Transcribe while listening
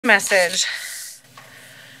Message.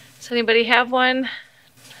 Does anybody have one?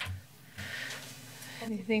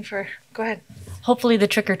 Anything for, go ahead. Hopefully the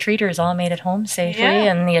trick-or-treaters all made it home safely,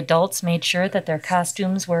 and the adults made sure that their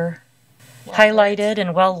costumes were highlighted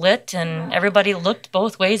and well lit, and everybody looked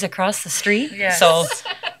both ways across the street. Yes. So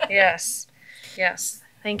Yes.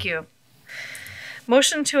 Thank you.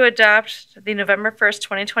 Motion to adopt the November 1st,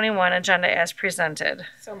 2021 agenda as presented.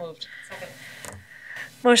 So moved. Second.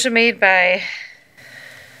 Motion made by,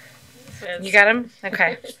 you got him?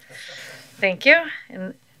 Okay. Thank you.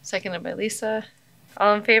 And seconded by Lisa.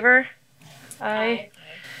 All in favor? Aye.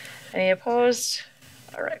 Any opposed?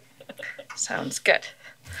 All right. Sounds good.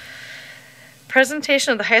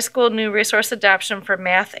 Presentation of the high school new resource adoption for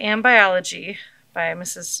math and biology by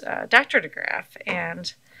Mrs. Dr. DeGraff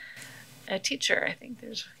and a teacher. I think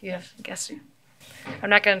there's, you have, I guess. I'm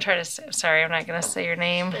not going to try to say, sorry, I'm not going to say your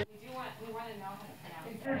name. We want to know how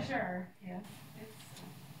to pronounce it. For sure, yeah.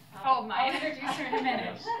 I'll introduce her in a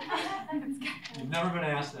minute. You've never been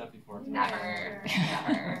asked that before. Never.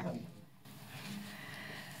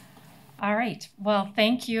 All right. Well,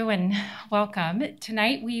 thank you and welcome.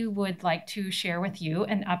 Tonight we would like to share with you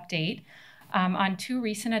an update on two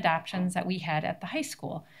recent adoptions that we had at the high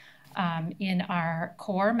school in our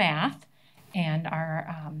core math and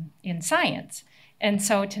our in science. And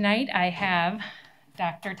so tonight I have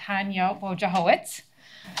Dr. Tanya Wojciechowicz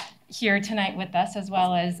here tonight with us, as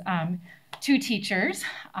well as two teachers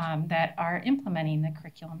that are implementing the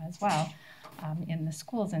curriculum as well in the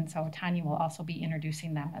schools. And so Tanya will also be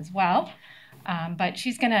introducing them as well. But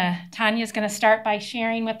Tanya's gonna start by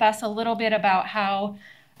sharing with us a little bit about how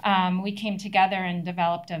we came together and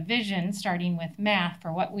developed a vision, starting with math,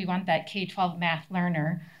 for what we want that K-12 math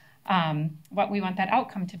learner, what we want that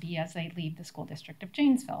outcome to be as they leave the school district of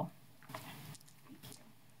Janesville.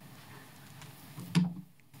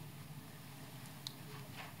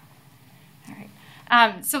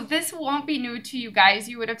 So this won't be new to you guys.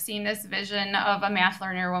 You would have seen this vision of a math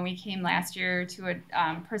learner when we came last year to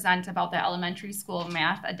present about the elementary school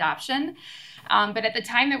math adoption. But at the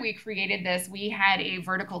time that we created this, we had a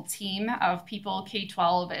vertical team of people,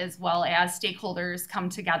 K-12, as well as stakeholders, come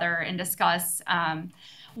together and discuss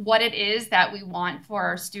what it is that we want for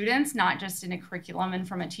our students, not just in a curriculum and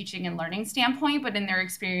from a teaching and learning standpoint, but in their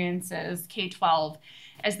experiences, K-12,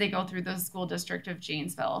 as they go through the school district of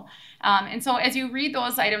Janesville. And so as you read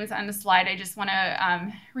those items on the slide, I just want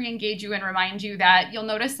to re-engage you and remind you that you'll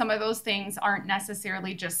notice some of those things aren't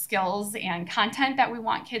necessarily just skills and content that we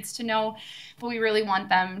want kids to know, but we really want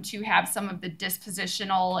them to have some of the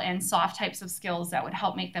dispositional and soft types of skills that would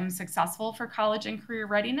help make them successful for college and career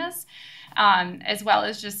readiness, as well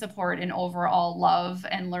as just support an overall love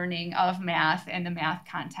and learning of math and the math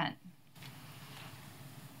content.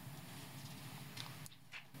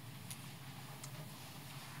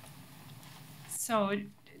 So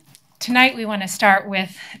tonight we want to start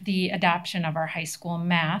with the adoption of our high school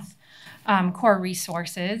math core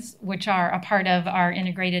resources, which are a part of our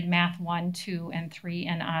integrated Math 1, 2, and 3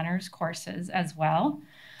 and honors courses as well.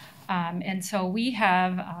 And so we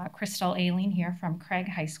have Crystal Aileen here from Craig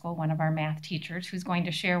High School, one of our math teachers, who's going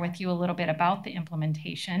to share with you a little bit about the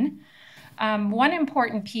implementation. One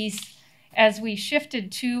important piece as we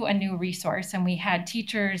shifted to a new resource, and we had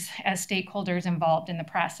teachers as stakeholders involved in the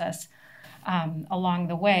process along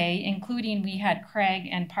the way, including we had Craig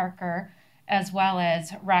and Parker, as well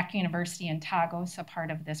as Rock University and Tagos, a part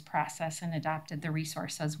of this process and adopted the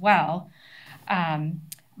resource as well.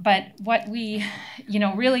 But what we,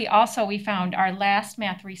 really also we found our last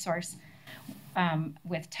math resource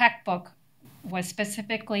with Textbook was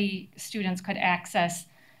specifically students could access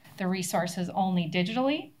the resources only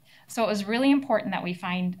digitally. So it was really important that we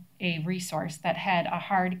find a resource that had a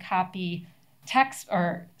hard copy text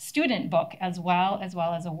or student book as well as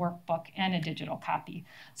a workbook and a digital copy.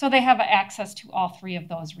 So they have access to all three of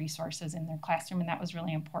those resources in their classroom, and that was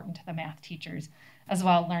really important to the math teachers as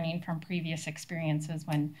well, learning from previous experiences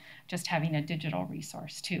when just having a digital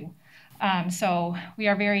resource too. So we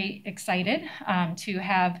are very excited to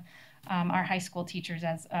have our high school teachers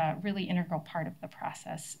as a really integral part of the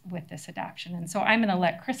process with this adoption. And so I'm going to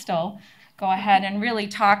let Crystal go ahead and really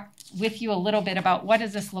talk with you a little bit about what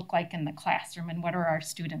does this look like in the classroom and what are our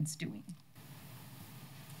students doing.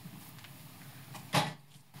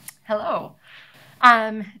 Hello.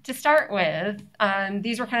 To start with,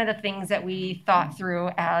 these were kind of the things that we thought through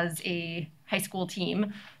as a high school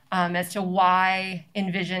team as to why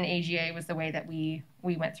Envision AGA was the way that we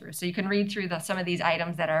went through. So you can read through some of these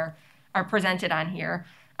items that are presented on here.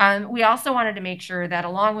 We also wanted to make sure that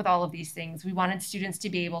along with all of these things, we wanted students to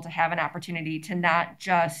be able to have an opportunity to not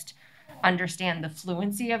just understand the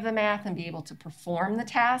fluency of the math and be able to perform the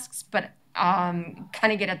tasks, but kind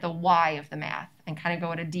of get at the why of the math and kind of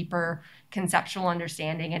go at a deeper conceptual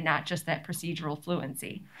understanding and not just that procedural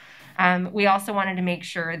fluency. We also wanted to make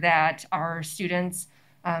sure that our students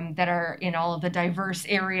that are in all of the diverse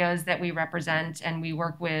areas that we represent and we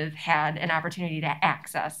work with had an opportunity to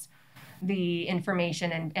access the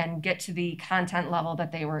information and get to the content level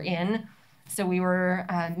that they were in. So we were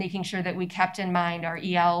making sure that we kept in mind our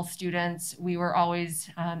EL students. We were always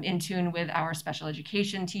in tune with our special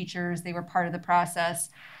education teachers. They were part of the process.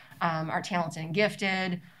 Our talented and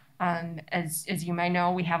gifted. As you might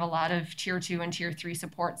know, we have a lot of tier 2 and tier 3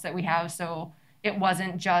 supports that we have. So it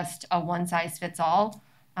wasn't just a one size fits all.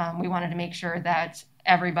 We wanted to make sure that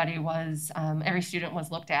every student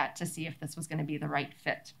was looked at to see if this was going to be the right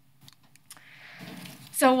fit.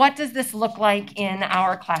 So what does this look like in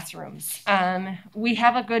our classrooms? We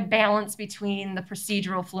have a good balance between the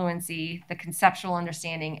procedural fluency, the conceptual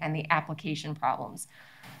understanding, and the application problems.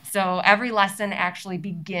 So every lesson actually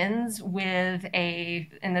begins with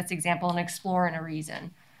in this example, an explore and a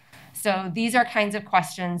reason. So these are kinds of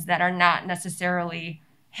questions that are not necessarily,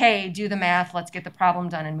 hey, do the math, let's get the problem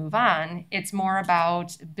done and move on. It's more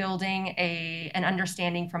about building an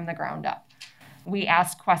understanding from the ground up. We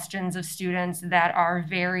ask questions of students that are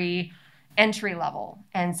very entry level,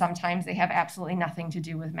 and sometimes they have absolutely nothing to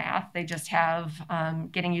do with math. They just have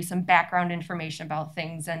getting you some background information about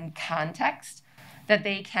things and context that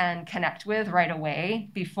they can connect with right away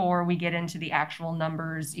before we get into the actual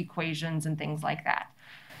numbers, equations, and things like that.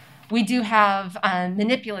 We do have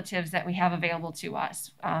manipulatives that we have available to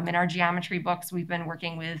us. In our geometry books, we've been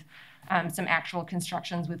working with some actual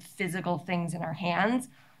constructions with physical things in our hands,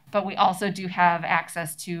 but we also do have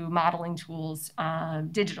access to modeling tools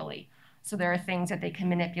digitally. So there are things that they can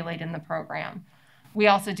manipulate in the program. We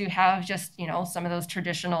also do have just, some of those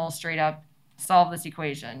traditional straight up solve this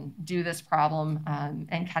equation, do this problem,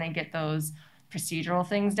 and kind of get those procedural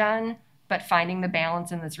things done. But finding the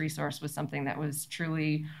balance in this resource was something that was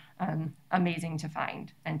truly amazing to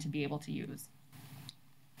find and to be able to use.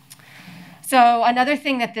 So another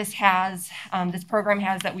thing that this program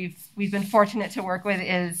has that we've been fortunate to work with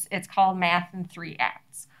is it's called Math in 3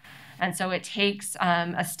 Acts. And so it takes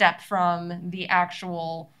a step from the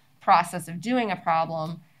actual process of doing a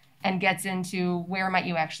problem and gets into where might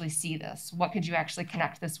you actually see this? What could you actually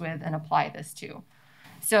connect this with and apply this to?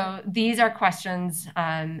 So these are questions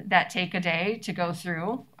that take a day to go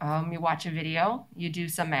through. You watch a video, you do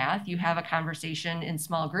some math, you have a conversation in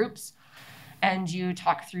small groups, and you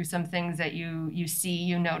talk through some things that you see,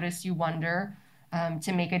 you notice, you wonder,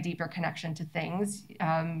 to make a deeper connection to things.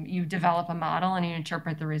 You develop a model and you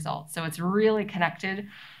interpret the results. So it's really connected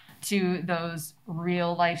to those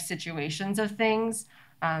real life situations of things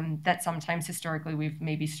that sometimes historically we've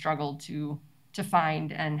maybe struggled to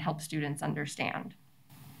find and help students understand.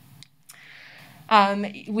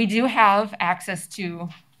 We do have access to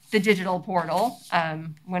the digital portal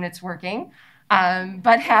when it's working,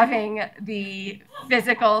 but having the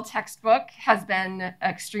physical textbook has been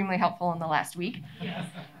extremely helpful in the last week.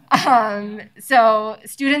 So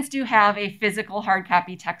students do have a physical hard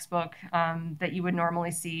copy textbook that you would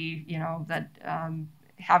normally see, that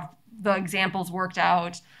have the examples worked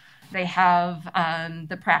out. They have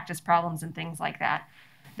the practice problems and things like that.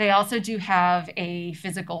 They also do have a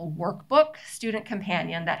physical workbook, student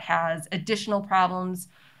companion, that has additional problems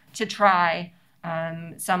to try.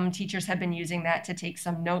 Some teachers have been using that to take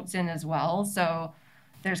some notes in as well. So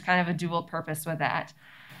there's kind of a dual purpose with that.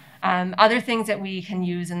 Other things that we can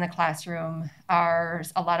use in the classroom are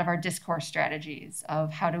a lot of our discourse strategies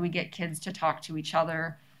of how do we get kids to talk to each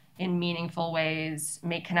other in meaningful ways,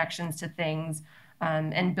 make connections to things,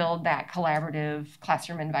 and build that collaborative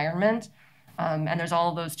classroom environment. And there's all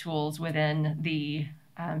of those tools within the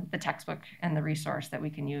textbook and the resource that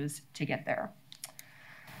we can use to get there.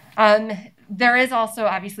 There is also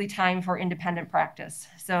obviously time for independent practice.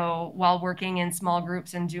 So while working in small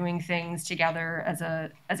groups and doing things together as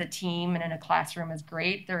a team and in a classroom is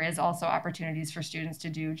great, there is also opportunities for students to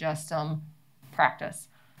do just some practice.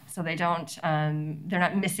 So they're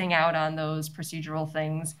not missing out on those procedural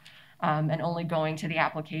things and only going to the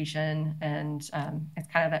application. And it's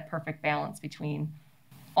kind of that perfect balance between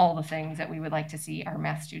all the things that we would like to see our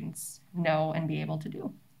math students know and be able to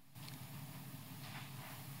do.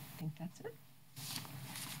 I think that's it.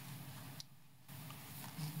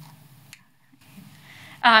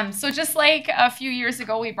 So just like a few years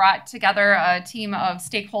ago, we brought together a team of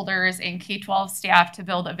stakeholders and K-12 staff to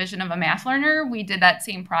build a vision of a math learner. We did that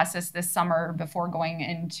same process this summer before going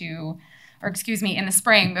into in the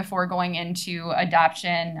spring before going into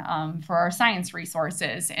adoption for our science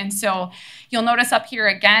resources. And so you'll notice up here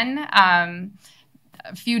again,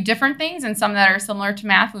 a few different things and some that are similar to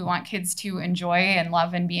math. We want kids to enjoy and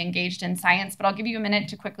love and be engaged in science, but I'll give you a minute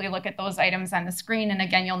to quickly look at those items on the screen. And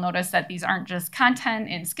again, you'll notice that these aren't just content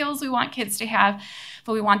and skills we want kids to have,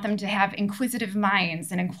 but we want them to have inquisitive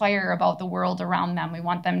minds and inquire about the world around them. We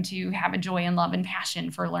want them to have a joy and love and passion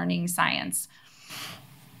for learning science.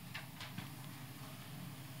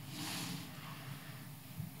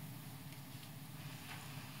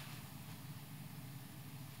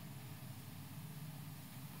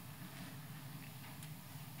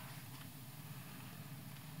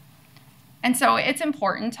 And so it's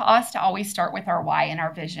important to us to always start with our why and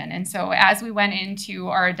our vision. And so as we went into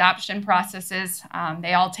our adoption processes,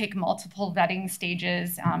 they all take multiple vetting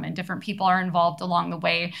stages and different people are involved along the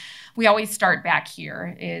way. We always start back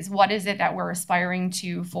here is what is it that we're aspiring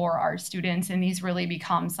to for our students? And these really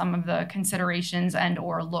become some of the considerations and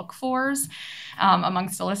or look-fors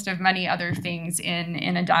amongst a list of many other things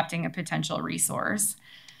in adopting a potential resource.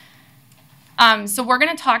 So we're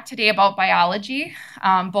going to talk today about biology,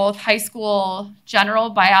 both high school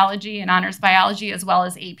general biology and honors biology, as well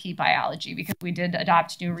as AP biology, because we did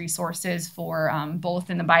adopt new resources for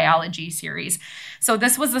both in the biology series. So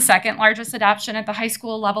this was the second largest adoption at the high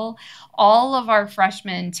school level. All of our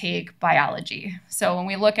freshmen take biology. So when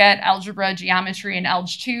we look at algebra, geometry, and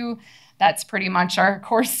Alg 2, that's pretty much our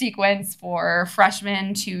course sequence for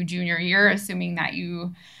freshman to junior year, assuming that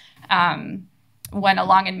you went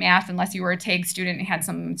along in math, unless you were a TAG student and had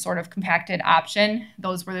some sort of compacted option.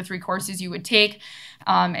 Those were the 3 courses you would take.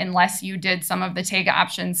 Unless you did some of the TAG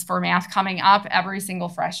options for math coming up, every single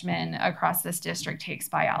freshman across this district takes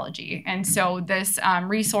biology. And so this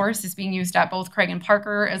resource is being used at both Craig and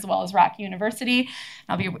Parker as well as Rock University.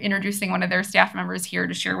 I'll be introducing one of their staff members here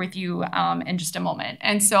to share with you in just a moment.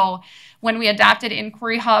 And so when we adopted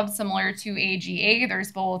Inquiry Hub, similar to AGA,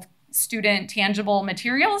 there's both student tangible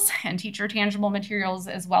materials and teacher tangible materials,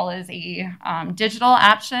 as well as a digital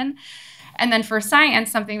option. And then for science,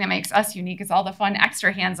 something that makes us unique is all the fun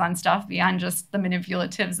extra hands-on stuff beyond just the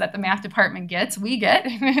manipulatives that the math department gets. We get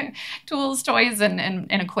tools, toys, and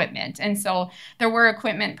equipment. And so there were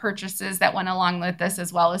equipment purchases that went along with this,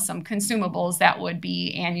 as well as some consumables that would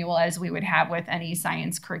be annual, as we would have with any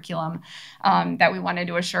science curriculum that we wanted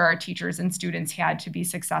to assure our teachers and students had to be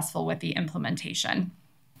successful with the implementation.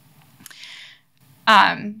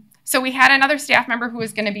 So we had another staff member who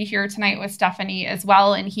was going to be here tonight with Stephanie as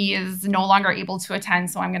well, and he is no longer able to attend,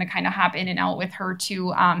 so I'm going to kind of hop in and out with her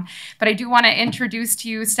too. But I do want to introduce to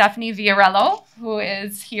you Stephanie Viarello, who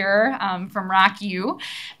is here from Rock U,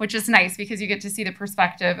 which is nice because you get to see the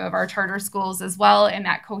perspective of our charter schools as well, and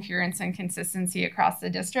that coherence and consistency across the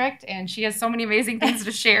district. And she has so many amazing things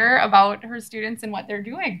to share about her students and what they're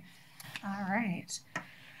doing. All right.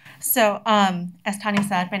 So, as Tanya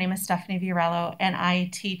said, my name is Stephanie Viarello, and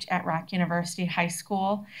I teach at Rock University High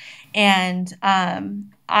School. And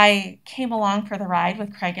I came along for the ride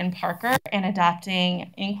with Craig and Parker in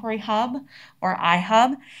adopting Inquiry Hub, or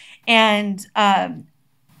iHub. And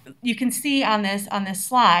you can see on this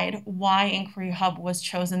slide why Inquiry Hub was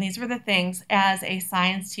chosen. These were the things as a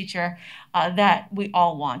science teacher that we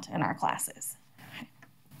all want in our classes.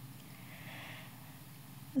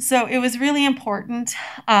 So it was really important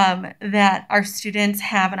that our students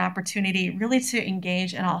have an opportunity really to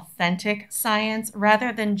engage in authentic science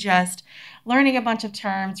rather than just learning a bunch of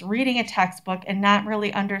terms, reading a textbook, and not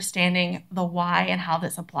really understanding the why and how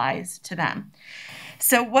this applies to them.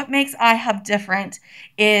 So what makes iHub different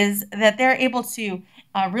is that they're able to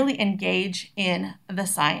really engage in the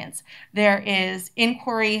science. There is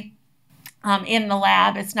inquiry in the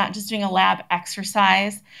lab. It's not just doing a lab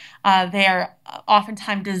exercise. They're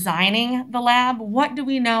oftentimes designing the lab. What do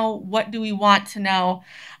we know? What do we want to know?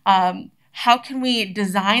 How can we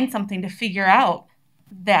design something to figure out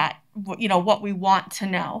that, what we want to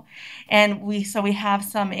know? And we have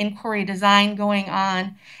some inquiry design going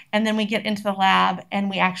on, and then we get into the lab and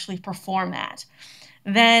we actually perform that.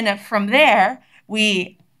 Then from there,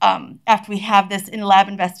 after we have this in-lab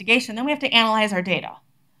investigation, then we have to analyze our data.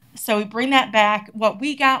 So we bring that back, what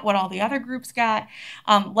we got, what all the other groups got.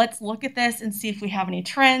 Let's look at this and see if we have any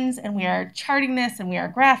trends, and we are charting this, and we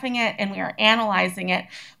are graphing it, and we are analyzing it.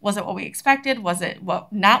 Was it what we expected? Was it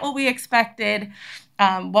not what we expected?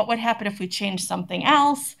 What would happen if we changed something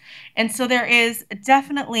else? And so there is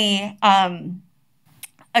definitely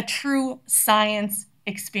a true science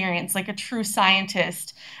experience, like a true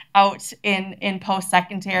scientist out in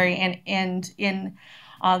post-secondary and in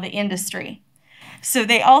the industry. So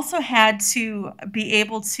they also had to be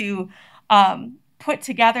able to put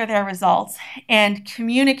together their results and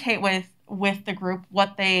communicate with the group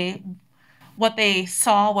what they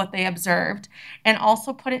saw, what they observed, and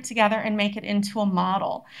also put it together and make it into a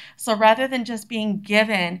model. So rather than just being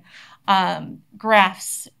given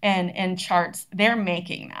graphs and charts, they're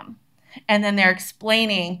making them. And then they're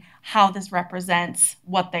explaining how this represents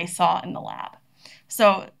what they saw in the lab.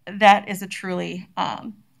 So that is a truly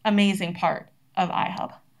amazing part of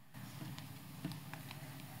iHub.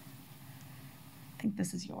 I think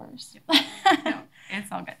this is yours. No,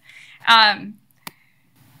 it's all good.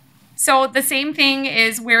 So the same thing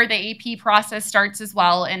is where the AP process starts as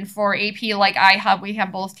well. And for AP like iHub, we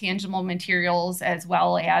have both tangible materials as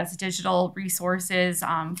well as digital resources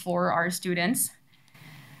for our students.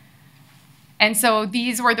 And so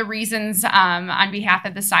these were the reasons on behalf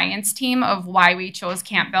of the science team of why we chose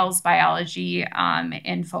Campbell's biology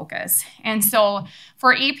in focus. And so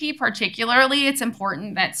for AP particularly, it's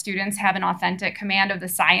important that students have an authentic command of the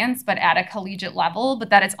science, but at a collegiate level,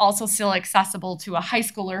 but that it's also still accessible to a high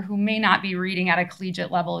schooler who may not be reading at a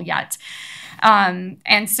collegiate level yet.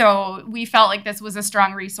 And so we felt like this was a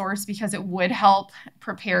strong resource because it would help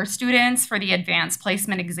prepare students for the advanced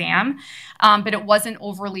placement exam, but it wasn't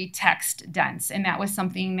overly text dense. And that was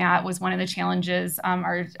something that was one of the challenges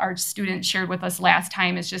our students shared with us last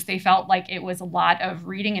time, is just they felt like it was a lot of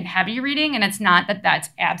reading and heavy reading. And it's not that that's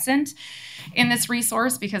absent in this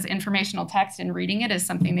resource, because informational text and reading it is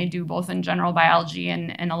something they do both in general biology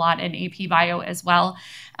and a lot in AP bio as well.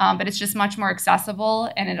 But it's just much more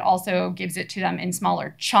accessible, and it also gives it to them in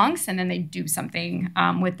smaller chunks, and then they do something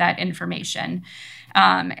with that information.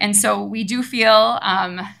 And so we do feel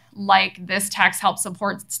like this text helps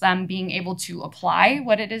supports them being able to apply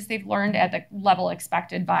what it is they've learned at the level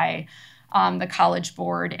expected by the College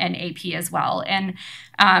Board and AP as well. And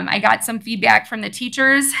I got some feedback from the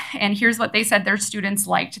teachers, and here's what they said their students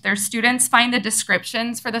liked. Their students find the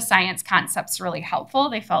descriptions for the science concepts really helpful.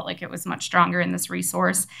 They felt like it was much stronger in this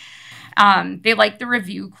resource. They liked the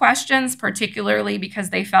review questions, particularly because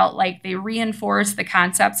they felt like they reinforced the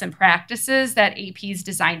concepts and practices that AP is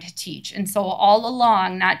designed to teach. And so all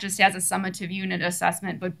along, not just as a summative unit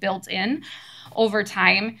assessment, but built in over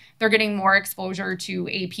time, they're getting more exposure to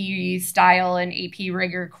AP style and AP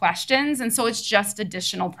rigor questions. And so it's just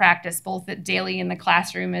additional practice, both daily in the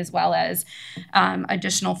classroom as well as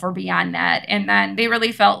additional for beyond that. And then they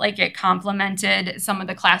really felt like it complemented some of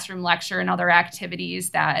the classroom lecture and other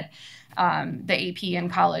activities that the AP and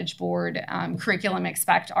College Board curriculum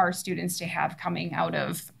expect our students to have coming out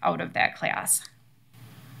of that class.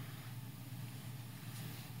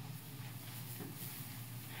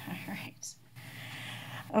 All right.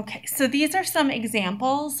 Okay, so these are some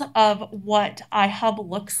examples of what iHub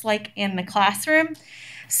looks like in the classroom.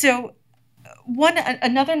 So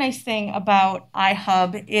another nice thing about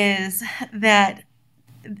iHub is that,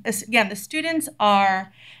 again, the students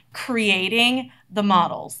are creating the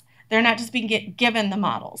models. They're not just being given the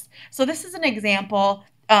models. So this is an example,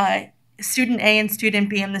 student A and student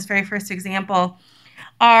B in this very first example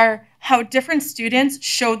are how different students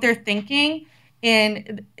showed their thinking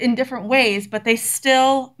in different ways, but they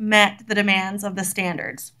still met the demands of the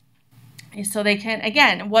standards. So they can,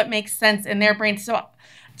 again, what makes sense in their brain. So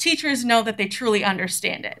teachers know that they truly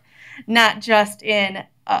understand it, not just in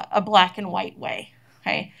a black and white way,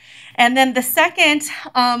 okay? And then the second,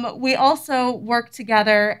 we also work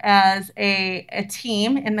together as a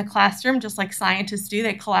team in the classroom, just like scientists do,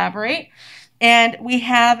 they collaborate. And we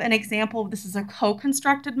have an example, this is a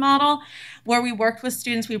co-constructed model where we worked with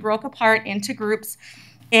students, we broke apart into groups,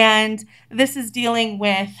 and this is dealing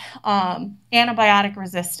with antibiotic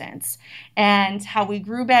resistance and how we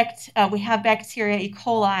we have bacteria, E.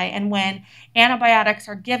 coli, and when antibiotics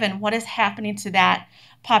are given, what is happening to that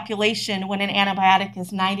population when an antibiotic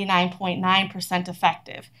is 99.9%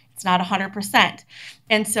 effective. It's not 100%.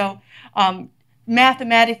 And so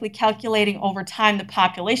mathematically calculating over time the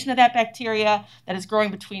population of that bacteria that is growing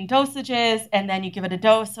between dosages, and then you give it a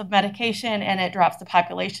dose of medication and it drops the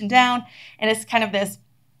population down. And it's kind of this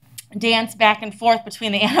dance back and forth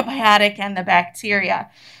between the antibiotic and the bacteria.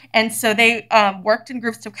 And so they worked in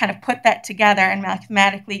groups to kind of put that together and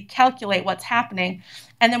mathematically calculate what's happening.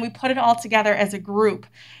 And then we put it all together as a group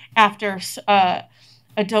after a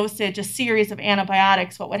dosage, a series of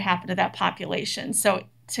antibiotics, what would happen to that population. So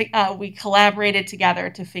we collaborated together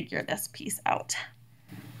to figure this piece out.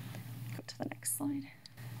 Go to the next slide.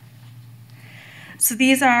 So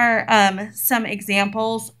these are some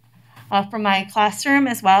examples from my classroom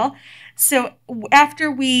as well. So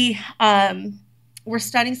after we were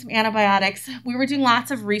studying some antibiotics, we were doing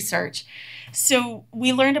lots of research. So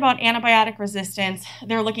we learned about antibiotic resistance.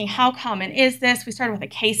 They're looking, how common is this? We started with a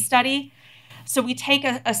case study So we take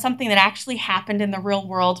something that actually happened in the real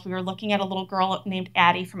world. We were looking at a little girl named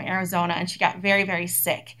Addie from Arizona, and she got very, very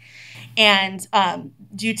sick. And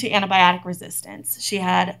due to antibiotic resistance, she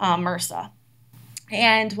had MRSA.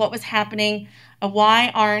 And what was happening,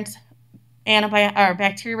 why aren't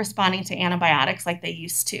bacteria responding to antibiotics like they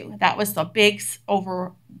used to? That was the big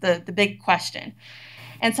big question.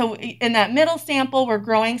 And so in that middle sample, we're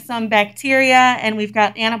growing some bacteria, and we've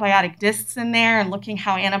got antibiotic discs in there and looking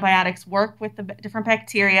how antibiotics work with the different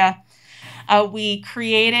bacteria. We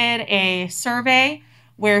created a survey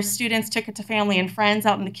where students took it to family and friends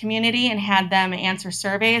out in the community and had them answer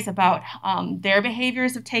surveys about their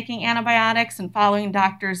behaviors of taking antibiotics and following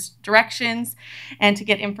doctors' directions and to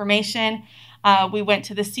get information. We went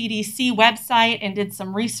to the CDC website and did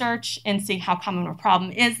some research and see how common a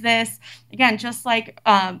problem is this. Again, just like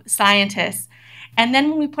scientists. And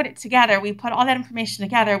then when we put it together, we put all that information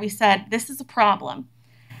together, we said, this is a problem.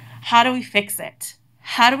 How do we fix it?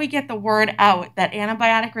 How do we get the word out that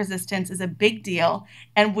antibiotic resistance is a big deal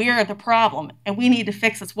and we're the problem and we need to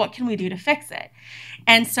fix this? What can we do to fix it?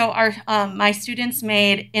 And so my students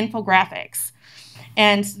made infographics.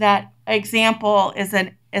 And that example is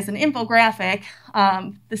an infographic.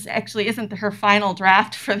 This actually isn't her final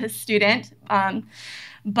draft for this student,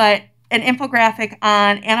 but an infographic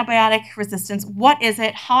on antibiotic resistance. What is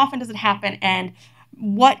it? How often does it happen? And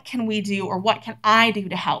what can we do, or what can I do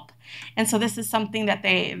to help? And so this is something that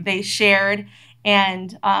they shared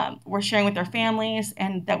and were sharing with their families,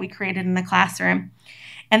 and that we created in the classroom.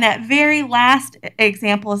 And that very last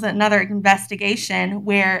example is another investigation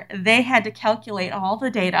where they had to calculate all the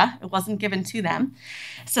data. It wasn't given to them.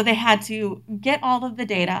 So they had to get all of the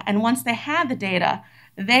data. And once they had the data,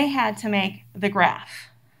 they had to make the graph.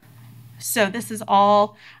 So this is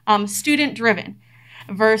all student driven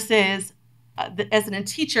versus as a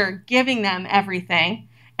teacher giving them everything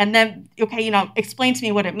and then, okay, explain to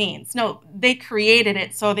me what it means. No, they created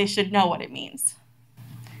it, so they should know what it means.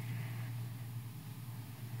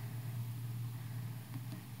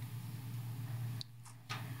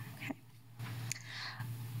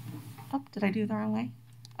 Oh, did I do it the wrong way?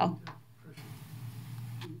 Oh.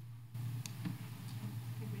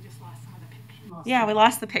 Yeah, we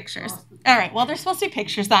lost the pictures. All right, well, there's supposed to be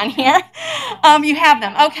pictures on here. You have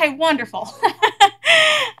them. Okay, wonderful.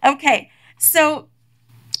 Okay, so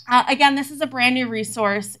again, this is a brand new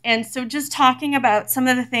resource. And so just talking about some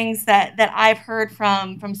of the things that I've heard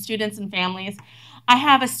from students and families. I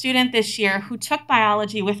have a student this year who took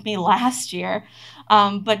biology with me last year,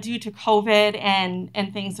 but due to COVID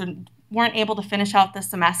and things weren't able to finish out the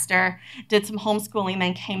semester, did some homeschooling,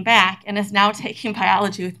 then came back and is now taking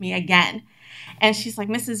biology with me again. And she's like,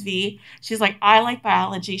 Mrs. V, she's like, I like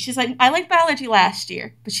biology. She's like, I liked biology last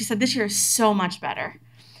year, but she said this year is so much better.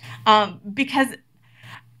 Because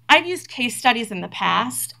I've used case studies in the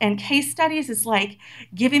past, and case studies is like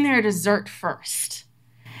giving their dessert first.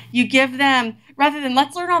 You give them, rather than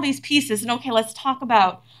let's learn all these pieces and okay, let's talk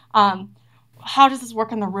about how does this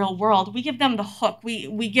work in the real world? We give them the hook.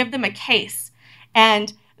 We give them a case,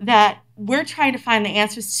 and that we're trying to find the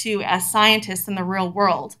answers to as scientists in the real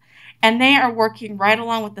world. And they are working right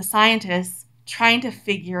along with the scientists trying to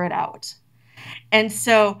figure it out. And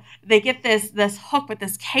so they get this hook with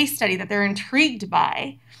this case study that they're intrigued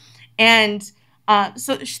by. And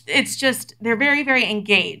so it's just, they're very, very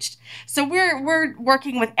engaged. So we're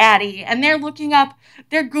working with Addie, and they're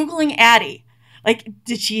Googling Addie. Like,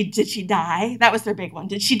 did she die? That was their big one.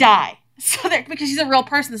 Did she die? So because she's a real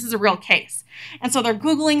person, this is a real case. And so they're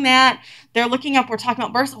Googling that. They're looking up, we're talking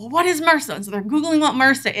about MRSA. Well, what is MRSA? And so they're Googling what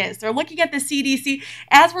MRSA is. They're looking at the CDC.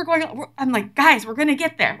 As we're going, I'm like, guys, we're going to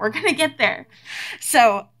get there. We're going to get there.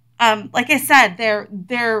 So like I said,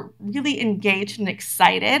 they're really engaged and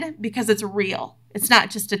excited because it's real. It's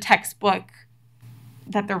not just a textbook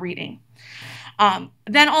that they're reading.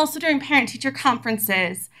 Then also during parent-teacher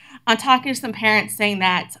conferences, I'm talking to some parents saying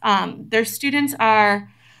that their students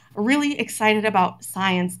are really excited about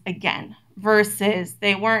science again versus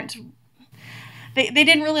they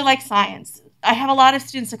didn't really like science. I have a lot of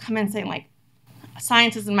students that come in saying like,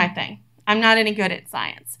 science isn't my thing. I'm not any good at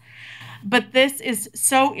science. But this is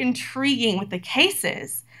so intriguing with the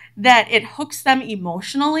cases that it hooks them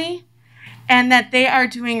emotionally, and that they are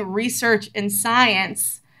doing research in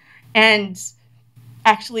science and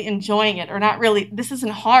actually enjoying it, or not really. This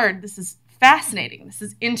isn't hard. This is fascinating. This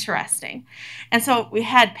is interesting. And so we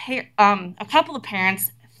had a couple of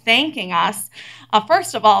parents thanking us,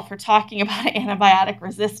 first of all, for talking about antibiotic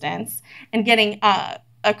resistance and getting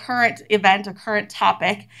a current event, a current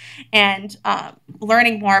topic, and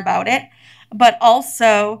learning more about it, but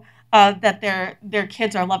also that their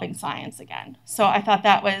kids are loving science again. So I thought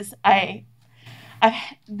that was,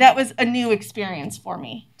 that was a new experience for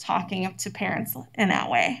me, talking to parents in that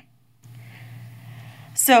way.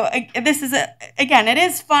 So this is again, it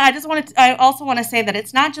is fun. I also want to say that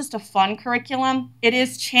it's not just a fun curriculum. It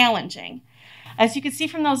is challenging. As you can see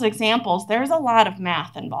from those examples, there's a lot of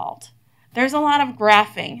math involved. There's a lot of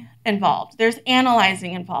graphing involved. There's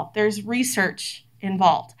analyzing involved. There's research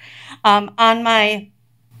involved. On my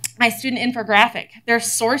student infographic,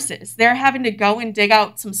 there's sources. They're having to go and dig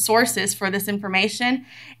out some sources for this information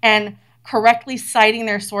and correctly citing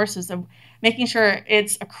their sources, of making sure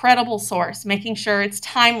it's a credible source, making sure it's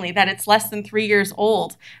timely, that it's less than 3 years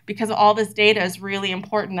old, because all this data is really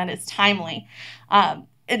important that it's timely.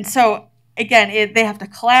 And so, again, they have to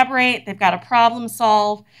collaborate, they've got to problem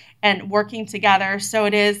solve, and working together. So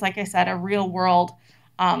it is, like I said, a real world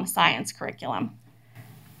science curriculum.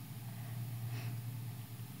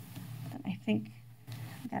 And I think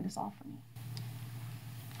that is all for me.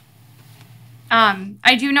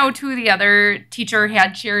 I do know too, the other teacher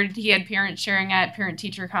had shared, he had parents sharing at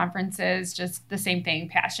parent-teacher conferences, just the same thing,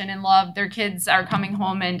 passion and love. Their kids are coming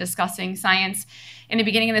home and discussing science. In the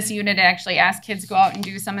beginning of this unit, I actually asked kids to go out and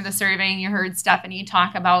do some of the surveying you heard Stephanie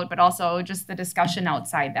talk about, but also just the discussion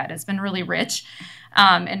outside that has been really rich.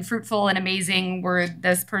 And fruitful and amazing were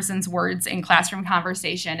this person's words in classroom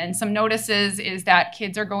conversation. And some notices is that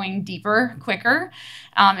kids are going deeper, quicker,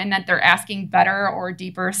 and that they're asking better or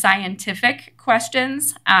deeper scientific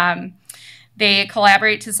questions. They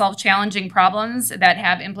collaborate to solve challenging problems that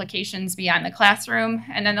have implications beyond the classroom.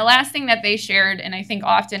 And then the last thing that they shared, and I think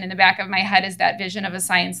often in the back of my head, is that vision of a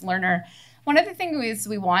science learner. One of the things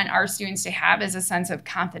we want our students to have is a sense of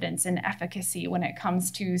confidence and efficacy when it comes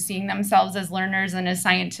to seeing themselves as learners and as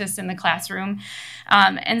scientists in the classroom.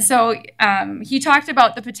 And so he talked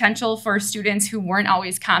about the potential for students who weren't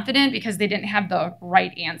always confident because they didn't have the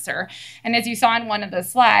right answer. And as you saw in one of the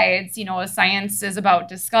slides, you know, science is about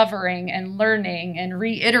discovering and learning and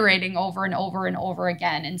reiterating over and over and over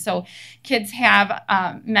again. And so kids have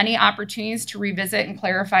many opportunities to revisit and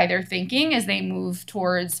clarify their thinking as they move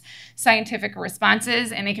towards scientific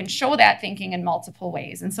responses, and they can show that thinking in multiple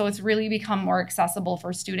ways. And so it's really become more accessible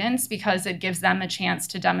for students because it gives them a chance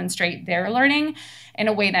to demonstrate their learning in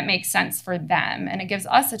a way that makes sense for them. And it gives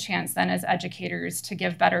us a chance then as educators to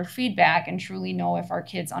give better feedback and truly know if our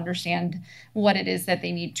kids understand what it is that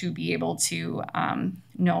they need to be able to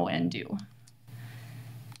know and do.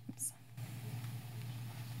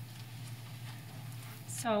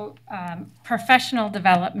 So professional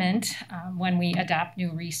development when we adopt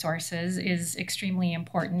new resources is extremely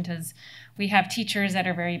important, as we have teachers that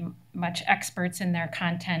are very much experts in their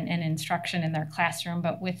content and instruction in their classroom,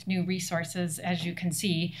 but with new resources, as you can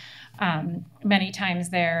see, many times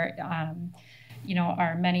there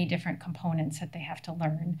are many different components that they have to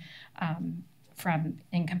learn from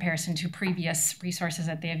in comparison to previous resources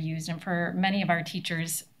that they have used. And for many of our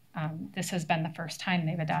teachers, this has been the first time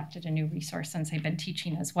they've adopted a new resource since they've been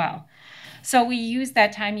teaching as well. So we used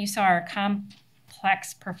that time. You saw our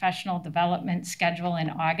complex professional development schedule in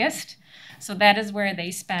August. So that is where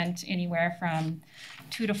they spent anywhere from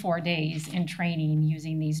 2 to 4 days in training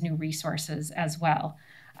using these new resources as well.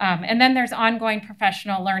 And then there's ongoing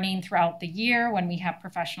professional learning throughout the year when we have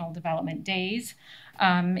professional development days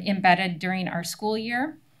embedded during our school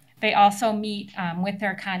year. They also meet with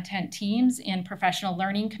their content teams in professional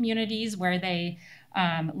learning communities where they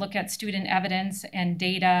look at student evidence and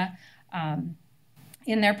data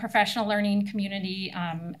in their professional learning community.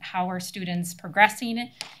 How are students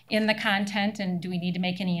progressing in the content, and do we need to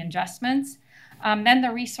make any adjustments? Then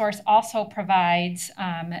the resource also provides,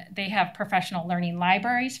 they have professional learning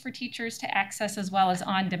libraries for teachers to access, as well as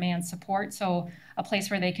on-demand support, so a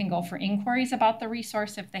place where they can go for inquiries about the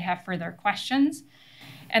resource if they have further questions.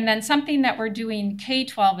 And then something that we're doing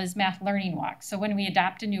K-12 is math learning walks. So when we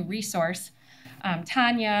adopt a new resource,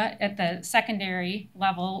 Tanya at the secondary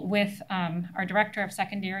level with our director of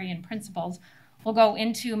secondary and principals will go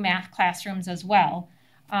into math classrooms as well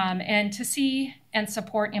and to see and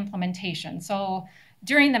support implementation. So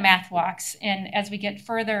during the math walks, and as we get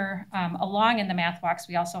further along in the math walks,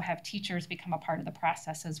 we also have teachers become a part of the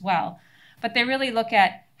process as well. But they really look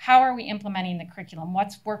at how are we implementing the curriculum,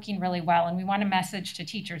 what's working really well, and we want to message to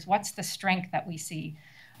teachers, what's the strength that we see,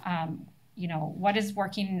 what is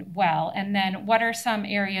working well, and then what are some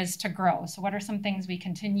areas to grow? So what are some things we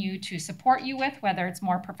continue to support you with, whether it's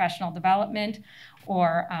more professional development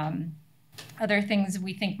or other things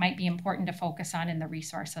we think might be important to focus on in the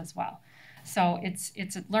resource as well. So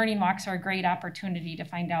it's learning walks are a great opportunity to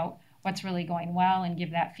find out what's really going well and give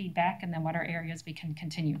that feedback, and then what are areas we can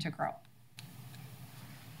continue to grow.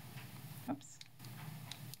 Oops.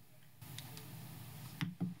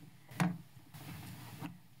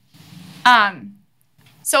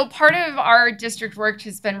 So part of our district work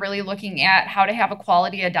has been really looking at how to have a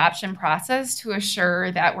quality adoption process to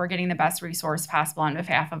assure that we're getting the best resource possible on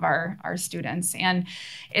behalf of our students. And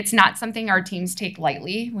it's not something our teams take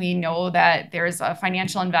lightly. We know that there's a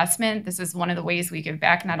financial investment. This is one of the ways we give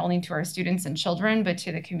back not only to our students and children, but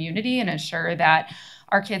to the community and assure that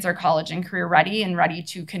our kids are college and career ready and ready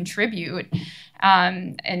to contribute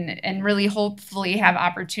and really hopefully have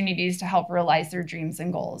opportunities to help realize their dreams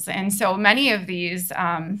and goals. And so many of these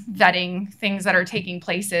vetting things that are taking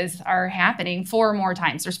places are happening 4 more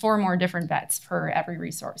times. There's 4 more different vets for every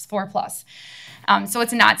resource, 4+. So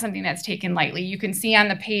it's not something that's taken lightly. You can see on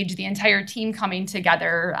the page the entire team coming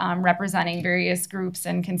together, representing various groups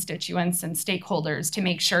and constituents and stakeholders to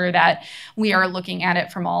make sure that we are looking at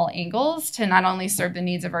it from all angles to not only serve the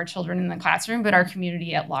needs of our children in the classroom, but our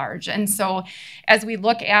community at large. And so as we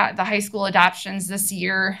look at the high school adoptions this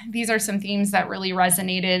year, these are some themes that really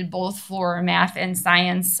resonated both for math and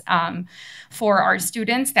science for our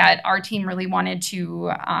students that our team really wanted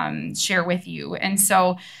to share with you. And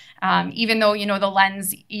so even though, the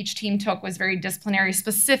lens each team took was very disciplinary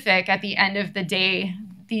specific, at the end of the day,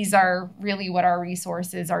 these are really what our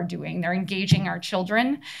resources are doing. They're engaging our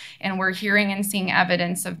children, and we're hearing and seeing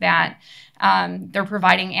evidence of that. They're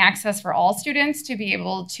providing access for all students to be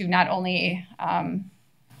able to not only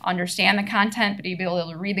understand the content, but to be able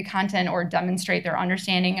to read the content or demonstrate their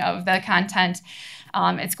understanding of the content.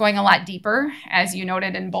 It's going a lot deeper, as you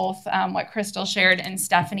noted in both what Crystal shared and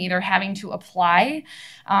Stephanie. They're having to apply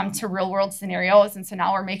to real-world scenarios, and so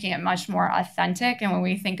now we're making it much more authentic. And when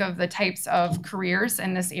we think of the types of careers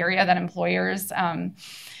in this area that employers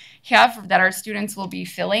have, that our students will be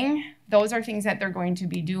filling, those are things that they're going to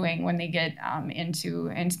be doing when they get into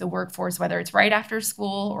the workforce, whether it's right after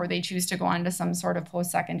school or they choose to go on to some sort of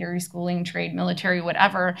post-secondary schooling, trade, military,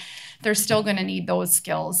 whatever. They're still going to need those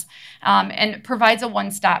skills. And it provides a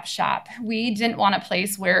one-stop shop. We didn't want a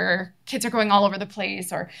place where kids are going all over the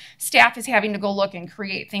place or staff is having to go look and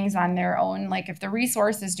create things on their own. Like if the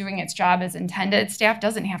resource is doing its job as intended, staff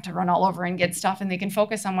doesn't have to run all over and get stuff, and they can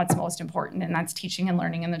focus on what's most important, and that's teaching and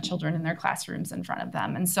learning in the children in their classrooms in front of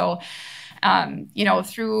them. And so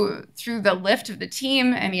through the lift of the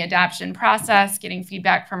team and the adoption process, getting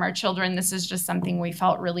feedback from our children, this is just something we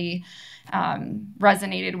felt really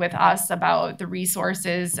resonated with us about the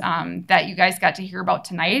resources that you guys got to hear about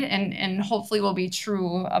tonight, and hopefully will be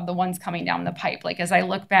true of the ones coming down the pipe. Like as I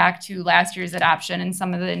look back to last year's adoption and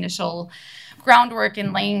some of the initial groundwork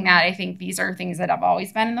in laying that, I think these are things that have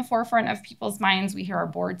always been in the forefront of people's minds. We hear our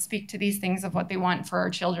board speak to these things of what they want for our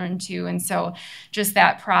children too. And so just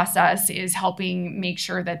that process is helping make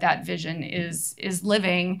sure that that vision is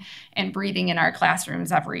living and breathing in our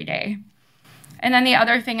classrooms every day. And then the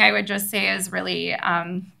other thing I would just say is really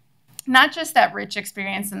not just that rich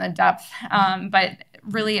experience and the depth, but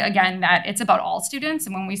really, again, that it's about all students.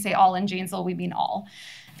 And when we say all in Janesville, we mean all.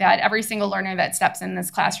 That every single learner that steps in this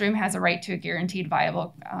classroom has a right to a guaranteed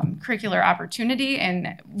viable curricular opportunity.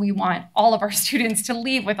 And we want all of our students to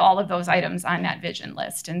leave with all of those items on that vision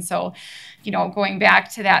list. And so, going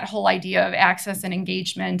back to that whole idea of access and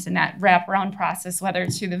engagement and that wraparound process, whether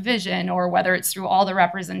it's through the vision or whether it's through all the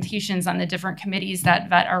representations on the different committees that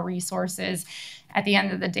vet our resources, at the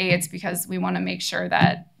end of the day, it's because we want to make sure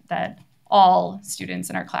that all students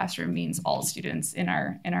in our classroom means all students in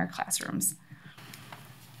our classrooms.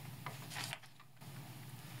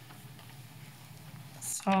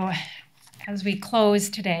 So as we close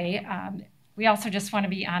today, we also just want to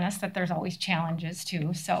be honest that there's always challenges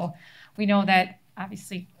too. So we know that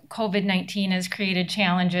obviously COVID-19 has created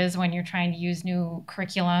challenges when you're trying to use new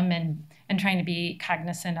curriculum and trying to be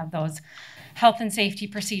cognizant of those health and safety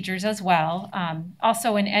procedures as well.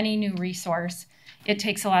 Also in any new resource, it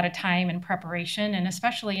takes a lot of time and preparation, and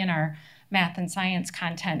especially in our math and science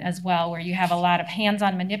content as well, where you have a lot of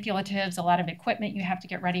hands-on manipulatives, a lot of equipment you have to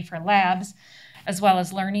get ready for labs, as well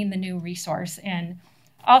as learning the new resource. And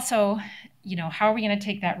also, how are we going to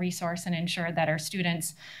take that resource and ensure that our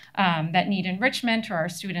students that need enrichment or our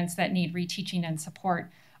students that need reteaching and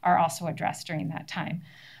support are also addressed during that time.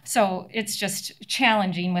 So it's just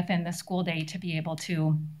challenging within the school day to be able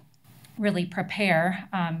to really prepare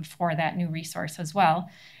for that new resource as well.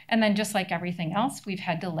 And then just like everything else, we've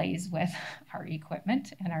had delays with our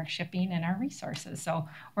equipment and our shipping and our resources. So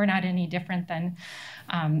we're not any different than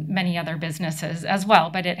many other businesses as well,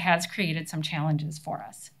 but it has created some challenges for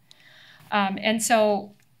us. And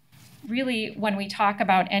so really when we talk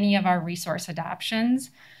about any of our resource adoptions,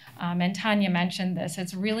 and Tanya mentioned this,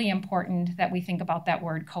 it's really important that we think about that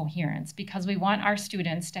word coherence, because we want our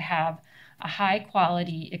students to have a high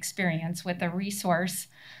quality experience with a resource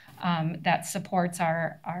that supports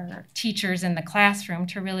our teachers in the classroom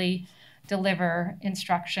to really deliver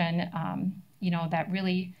instruction, that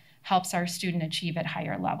really helps our student achieve at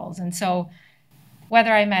higher levels. And so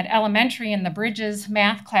whether I'm at elementary in the Bridges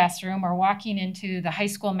math classroom or walking into the high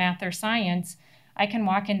school math or science, I can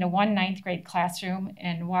walk into one ninth grade classroom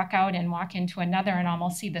and walk out and walk into another and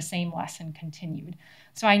almost see the same lesson continued.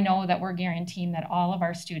 So I know that we're guaranteeing that all of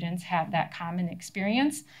our students have that common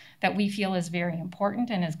experience that we feel is very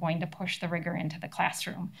important and is going to push the rigor into the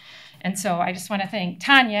classroom. And so I just want to thank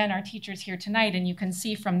Tanya and our teachers here tonight, and you can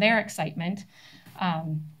see from their excitement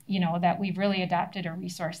that we've really adopted a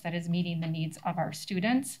resource that is meeting the needs of our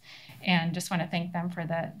students, and just want to thank them for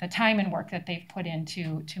the time and work that they've put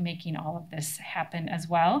into making all of this happen as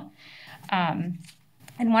well. And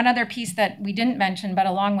one other piece that we didn't mention, but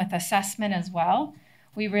along with assessment as well,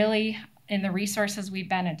 we really, in the resources we've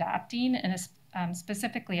been adopting, and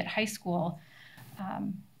specifically at high school,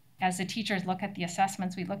 as the teachers look at the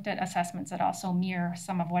assessments, we looked at assessments that also mirror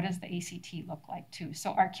some of what does the ACT look like too.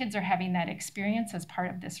 So our kids are having that experience as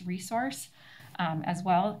part of this resource as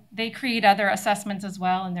well. They create other assessments as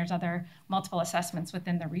well, and there's other multiple assessments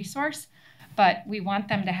within the resource, but we want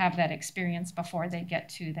them to have that experience before they get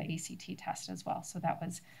to the ACT test as well. So that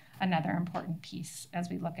was another important piece as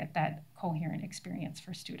we look at that coherent experience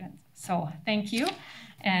for students. So thank you,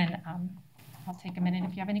 and I'll take a minute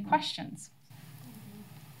if you have any questions.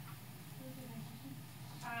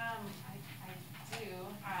 I do.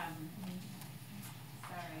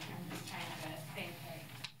 Sorry, I'm just trying to think.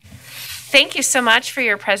 Thank you so much for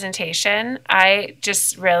your presentation. I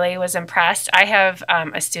just really was impressed. I have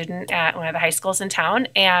a student at one of the high schools in town,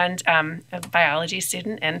 and a biology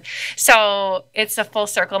student. And so it's a full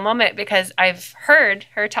circle moment because I've heard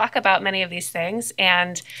her talk about many of these things,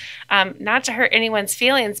 and not to hurt anyone's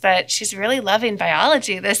feelings, but she's really loving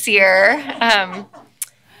biology this year.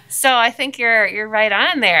 So I think you're right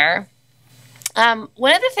on there.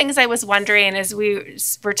 One of the things I was wondering is we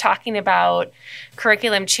were talking about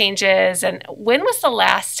curriculum changes, and when was the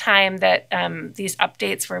last time that these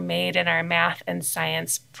updates were made in our math and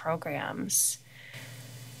science programs?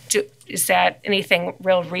 Is that anything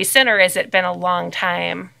real recent, or has it been a long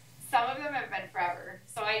time? Some of them have been forever.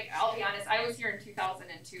 So I'll be honest, I was here in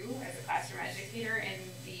 2002 as a classroom educator, and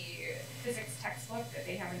the physics textbook that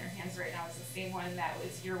they have in their hands right now is the same one that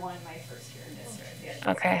was year one my first year in district.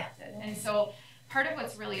 Okay. And so part of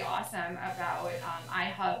what's really awesome about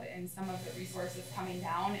iHub and some of the resources coming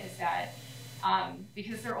down is that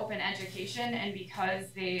because they're open education and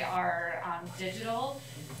because they are digital,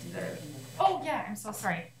 oh yeah, I'm so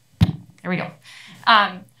sorry. There we go.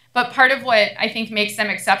 But part of what I think makes them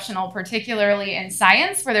exceptional, particularly in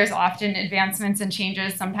science, where there's often advancements and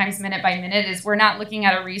changes, sometimes minute by minute, is we're not looking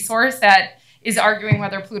at a resource that is arguing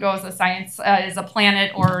whether Pluto is is a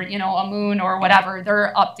planet or a moon or whatever.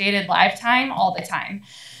 They're updated live time all the time.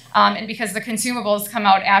 And because the consumables come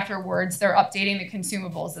out afterwards, they're updating the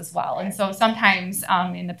consumables as well. And so sometimes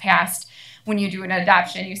in the past, when you do an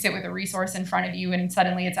adoption, you sit with a resource in front of you and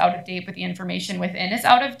suddenly it's out of date, but the information within is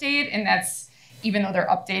out of date. And that's even though they're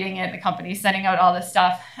updating it, the company's sending out all this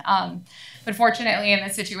stuff. But fortunately, in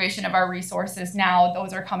the situation of our resources now,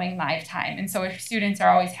 those are coming live time. And so students are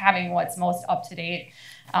always having what's most up to date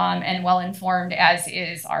and well informed, as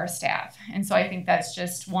is our staff. And so I think that's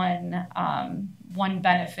just one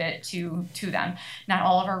benefit to them. Not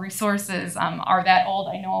all of our resources are that old.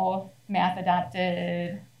 I know math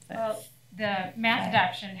adopted. Well, the math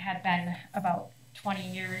adoption had been about 20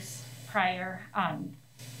 years prior.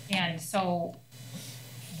 And so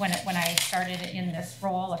when I started in this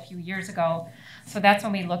role a few years ago, so that's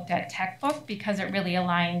when we looked at textbook because it really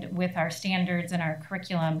aligned with our standards and our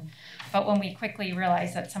curriculum. But when we quickly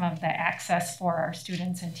realized that some of the access for our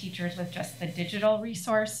students and teachers was just the digital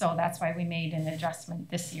resource, so that's why we made an adjustment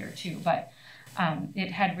this year too. But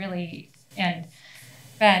it had really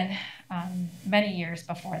been many years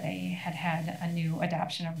before they had a new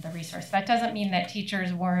adoption of the resource. That doesn't mean that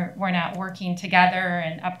teachers were not working together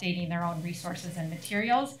and updating their own resources and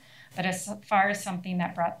materials, but as far as something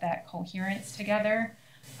that brought that coherence together,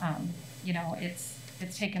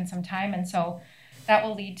 it's taken some time, and so that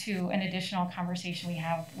will lead to an additional conversation we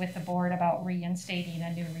have with the board about reinstating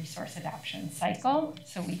a new resource adoption cycle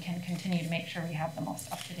so we can continue to make sure we have the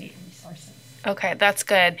most up-to-date resources. Okay, that's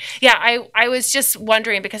good. Yeah, I was just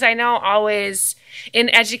wondering because I know always in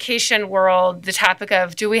education world, the topic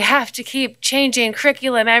of, do we have to keep changing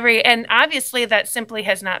curriculum and obviously that simply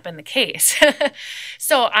has not been the case.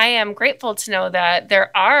 So I am grateful to know that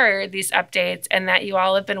there are these updates and that you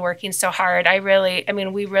all have been working so hard.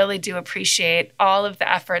 We really do appreciate all of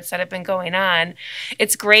the efforts that have been going on.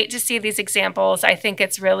 It's great to see these examples. I think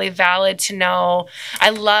it's really valid to know. I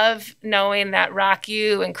love knowing that Rock,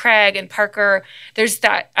 you and Craig and Parker, there's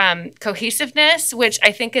that cohesiveness, which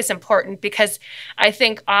I think is important, because I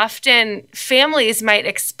think often families might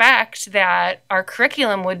expect that our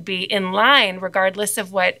curriculum would be in line regardless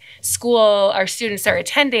of what school our students are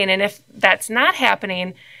attending. And if that's not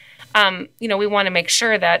happening, we want to make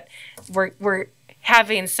sure that we're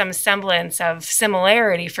having some semblance of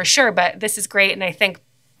similarity for sure. But this is great. And I think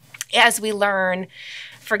as we learn,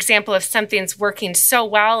 for example, if something's working so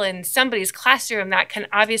well in somebody's classroom, that can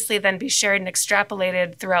obviously then be shared and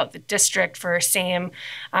extrapolated throughout the district for a same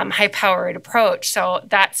high-powered approach. So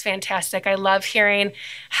that's fantastic. I love hearing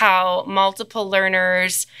how multiple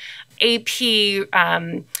learners, AP,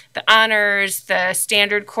 the honors, the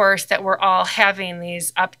standard course, that we're all having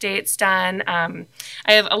these updates done.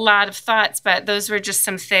 I have a lot of thoughts, but those were just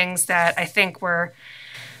some things that I think were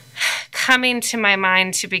coming to my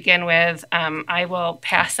mind to begin with. I will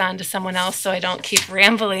pass on to someone else so I don't keep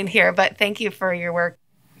rambling here, but thank you for your work.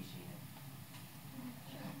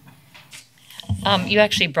 You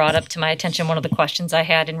actually brought up to my attention one of the questions I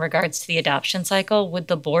had in regards to the adoption cycle. Would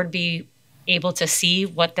the board be able to see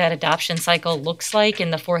what that adoption cycle looks like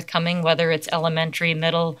in the forthcoming, whether it's elementary,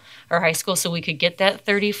 middle, or high school, so we could get that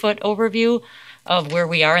 30-foot overview of where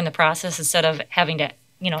we are in the process instead of having to,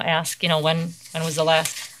 ask, when was the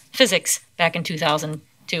last physics back in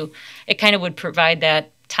 2002. It kind of would provide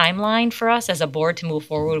that timeline for us as a board to move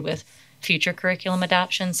forward with future curriculum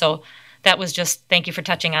adoption. So that was just, thank you for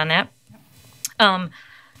touching on that.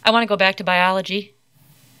 I want to go back to biology.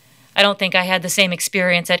 I don't think I had the same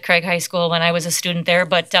experience at Craig High School when I was a student there,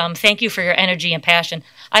 but thank you for your energy and passion.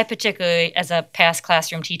 I particularly, as a past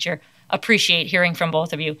classroom teacher, appreciate hearing from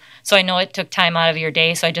both of you. So I know it took time out of your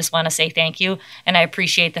day, so I just want to say thank you. And I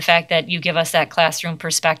appreciate the fact that you give us that classroom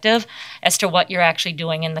perspective as to what you're actually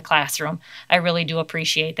doing in the classroom. I really do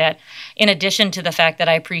appreciate that. In addition to the fact that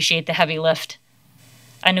I appreciate the heavy lift.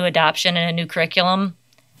 A new adoption and a new curriculum,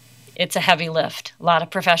 it's a heavy lift. A lot of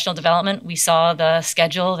professional development. We saw the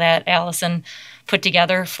schedule that Allison put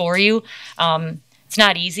together for you. It's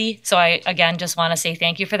not easy, so I, again, just want to say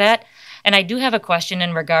thank you for that. And I do have a question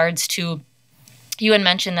in regards to, you had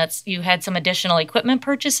mentioned that you had some additional equipment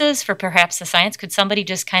purchases for perhaps the science. Could somebody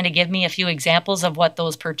just kind of give me a few examples of what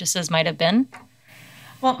those purchases might have been?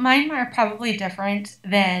 Well, mine are probably different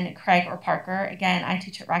than Craig or Parker. Again, I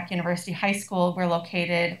teach at Rock University High School. We're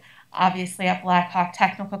located obviously at Black Hawk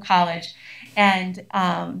Technical College. And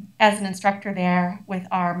as an instructor there, with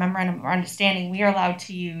our memorandum of understanding, we are allowed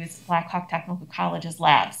to use Black Hawk Technical College's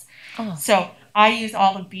labs. Oh. So I use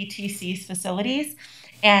all of BTC's facilities,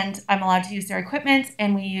 and I'm allowed to use their equipment,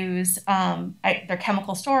 and we use their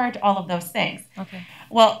chemical storage, all of those things. Okay.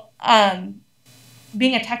 Well,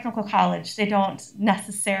 being a technical college, they don't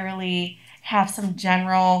necessarily have some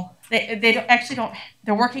general, they're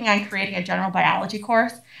working on creating a general biology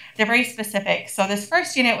course. They're very specific. So this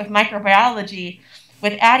first unit with microbiology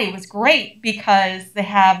with Addie was great because they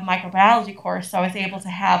have microbiology course, so I was able to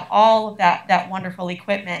have all of that wonderful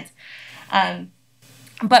equipment.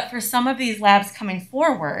 But for some of these labs coming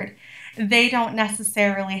forward, they don't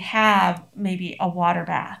necessarily have maybe a water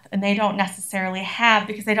bath, and they don't necessarily have,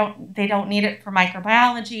 because they don't need it for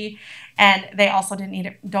microbiology, and they also don't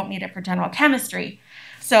need it for general chemistry.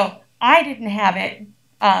 So I didn't have it.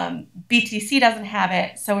 BTC doesn't have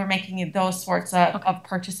it, so we're making those sorts of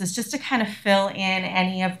purchases just to kind of fill in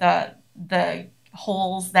any of the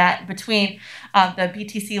holes that between the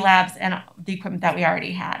BTC labs and the equipment that we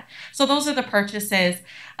already had. So those are the purchases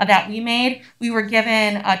that we made. We were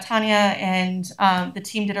given, Tanya and the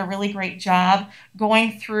team did a really great job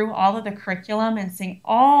going through all of the curriculum and seeing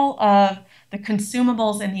all of the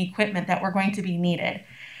consumables and the equipment that were going to be needed.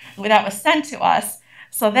 That was sent to us.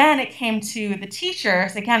 So then it came to the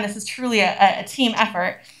teachers. Again, this is truly a team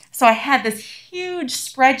effort. So I had this huge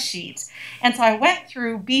spreadsheet. And so I went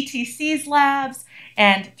through BTC's labs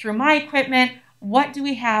and through my equipment. What do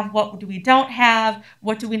we have? What do we don't have?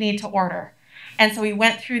 What do we need to order? And so we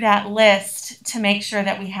went through that list to make sure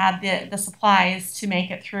that we had the supplies to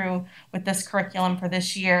make it through with this curriculum for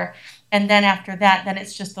this year. And then after that, then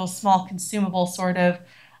it's just those small consumable sort of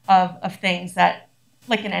things that,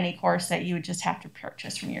 like in any course, that you would just have to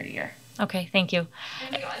purchase from year to year. Okay, thank you.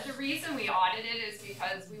 And the reason we audited is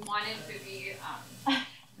because we wanted to be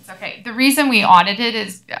It's okay. The reason we audited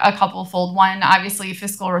is a couple-fold. One, obviously,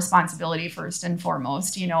 fiscal responsibility first and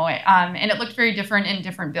foremost, and it looked very different in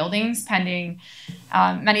different buildings, pending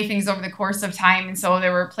many things over the course of time. And so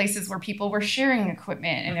there were places where people were sharing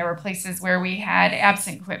equipment, and there were places where we had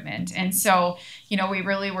absent equipment. And so, we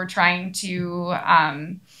really were trying to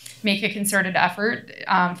make a concerted effort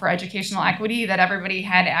for educational equity, that everybody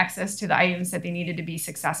had access to the items that they needed to be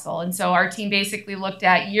successful. And so our team basically looked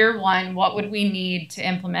at year one, what would we need to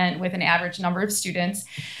implement with an average number of students?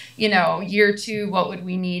 Year two, what would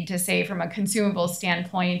we need to say from a consumable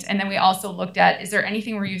standpoint? And then we also looked at, is there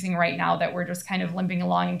anything we're using right now that we're just kind of limping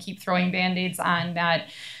along and keep throwing Band-Aids on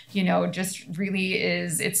that, just really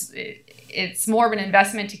is, it's more of an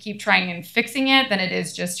investment to keep trying and fixing it than it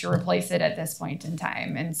is just to replace it at this point in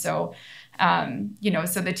time. And so,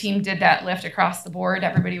 so the team did that lift across the board.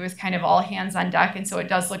 Everybody was kind of all hands on deck. And so it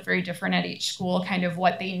does look very different at each school, kind of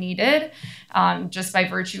what they needed, just by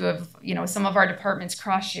virtue of, some of our departments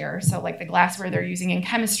cross share. So like the glassware they're using in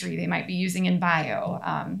chemistry, they might be using in bio,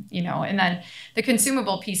 and then the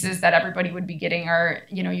consumable pieces that everybody would be getting are,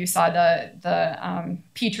 you saw the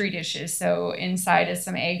Petri dishes. So inside is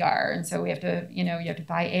some agar. And so we have to, you have to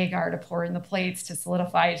buy agar to pour in the plates, to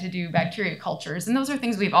solidify, to do bacteria cultures. And those are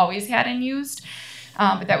things we've always had in used,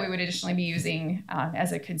 but that we would additionally be using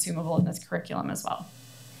as a consumable in this curriculum as well.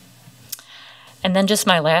 And then just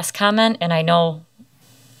my last comment, and I know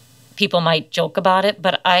people might joke about it,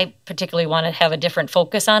 but I particularly want to have a different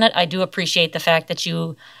focus on it. I do appreciate the fact that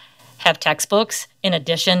you have textbooks in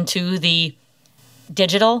addition to the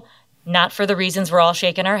digital, not for the reasons we're all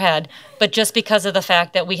shaking our head, but just because of the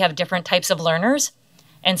fact that we have different types of learners,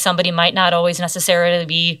 and somebody might not always necessarily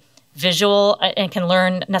be visual and can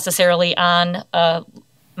learn necessarily on a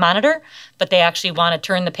monitor, but they actually want to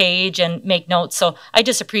turn the page and make notes. So I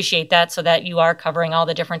just appreciate that, so that you are covering all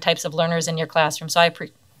the different types of learners in your classroom. So I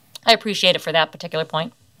appreciate it for that particular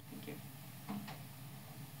point.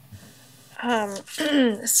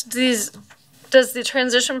 Does the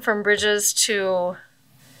transition from Bridges to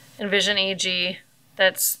Envision AG,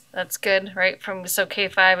 that's good, right? So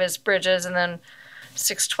K-5 is Bridges, and then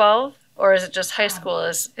 6-12? Or is it just high school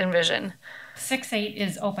is Envision? 6-8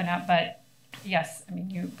 is open up, but yes, I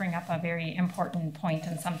mean, you bring up a very important point,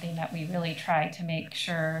 and something that we really try to make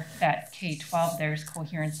sure that K-12, there's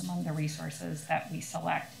coherence among the resources that we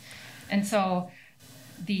select. And so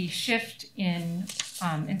the shift in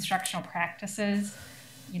instructional practices,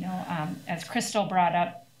 as Crystal brought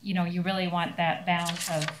up, you really want that balance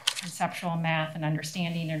of conceptual math and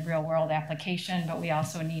understanding and real world application, but we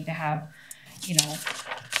also need to have,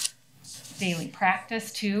 daily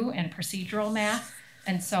practice too, and procedural math.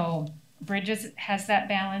 And so Bridges has that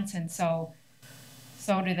balance, and so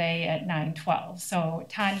do they at 9-12. So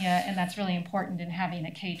Tanya, and that's really important in having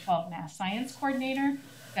a K-12 math science coordinator,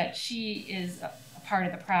 that she is a part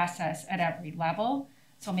of the process at every level.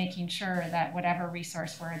 So making sure that whatever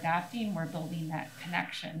resource we're adopting, we're building that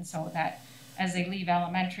connection, so that as they leave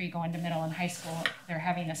elementary, go into middle and high school, they're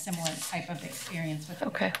having a similar type of experience with the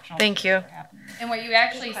instructional Thank you. And what you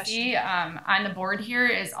actually see on the board here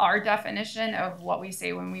is our definition of what we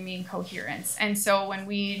say when we mean coherence. And so when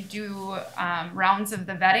we do rounds of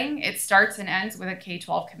the vetting, it starts and ends with a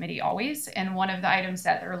K-12 committee always. And one of the items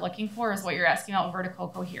that they're looking for is what you're asking about, vertical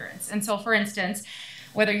coherence. And so for instance,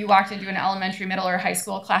 whether you walked into an elementary, middle, or high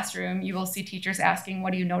school classroom, you will see teachers asking,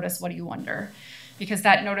 what do you notice, what do you wonder? Because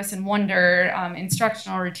that notice and wonder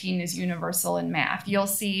instructional routine is universal in math. You'll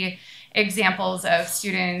see examples of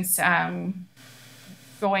students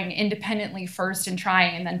going independently first and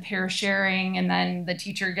trying, and then pair sharing, and then the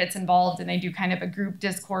teacher gets involved and they do kind of a group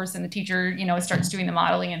discourse, and the teacher, starts doing the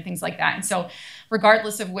modeling and things like that. And so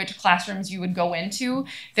regardless of which classrooms you would go into,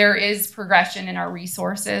 there is progression in our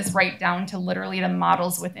resources right down to literally the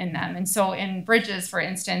models within them. And so in Bridges, for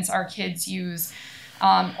instance, our kids use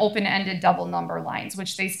open-ended double number lines,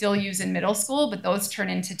 which they still use in middle school, but those turn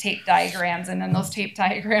into tape diagrams. And then those tape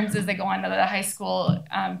diagrams, as they go on to the high school,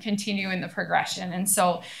 continue in the progression. And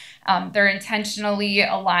so they're intentionally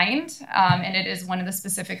aligned. And it is one of the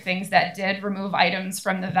specific things that did remove items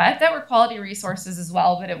from the vet that were quality resources as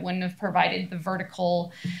well, but it wouldn't have provided the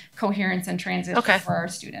vertical coherence and transition for our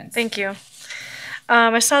students. Thank you.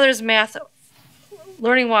 I saw there's math,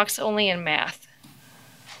 learning walks only in math.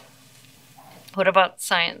 What about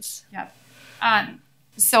science? Yep.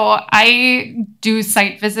 So I do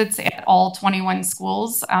site visits at all 21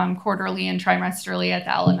 schools, quarterly and trimesterly at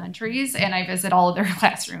the elementaries, and I visit all of their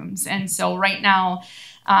classrooms. And so right now,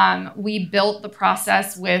 we built the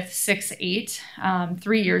process with 6-8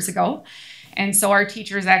 3 years ago. And so our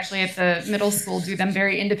teachers actually at the middle school do them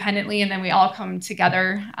very independently, and then we all come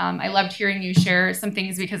together. I loved hearing you share some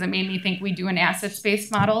things because it made me think we do an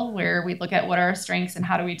assets-based model where we look at what are our strengths and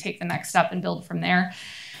how do we take the next step and build from there.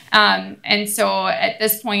 And so at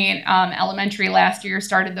this point, elementary last year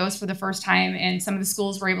started those for the first time, and some of the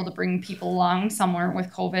schools were able to bring people along. Some weren't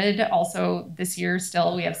with COVID. Also this year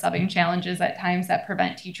still we have subbing challenges at times that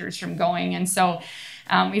prevent teachers from going. And so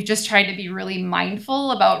we've just tried to be really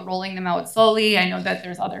mindful about rolling them out slowly. I know that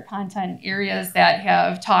there's other content areas that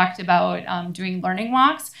have talked about doing learning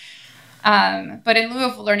walks. But in lieu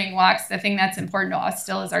of learning walks, the thing that's important to us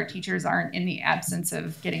still is our teachers aren't in the absence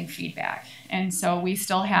of getting feedback. And so we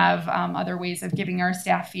still have other ways of giving our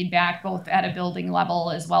staff feedback, both at a building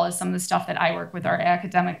level as well as some of the stuff that I work with our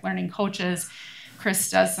academic learning coaches. Chris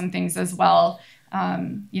does some things as well,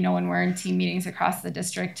 when we're in team meetings across the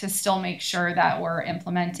district to still make sure that we're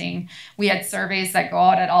implementing. We had surveys that go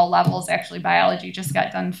out at all levels. Actually, biology just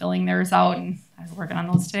got done filling theirs out, and I was working on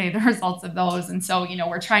those today, the results of those. And so,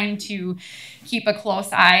 we're trying to keep a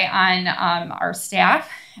close eye on our staff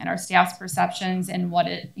and our staff's perceptions and what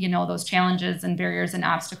those challenges and barriers and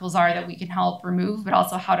obstacles are that we can help remove, but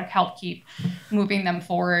also how to help keep moving them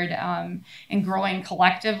forward and growing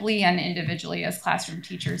collectively and individually as classroom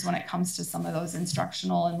teachers when it comes to some of those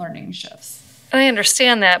instructional and learning shifts. I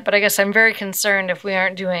understand that, but I guess I'm very concerned if we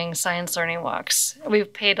aren't doing science learning walks.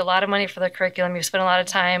 We've paid a lot of money for the curriculum. We've spent a lot of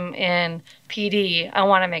time in PD. I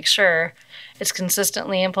want to make sure it's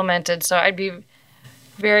consistently implemented. So I'd be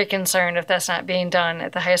very concerned if that's not being done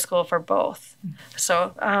at the high school for both.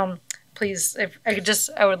 So please, if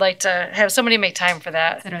I would like to have somebody make time for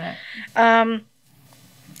that. Consider that.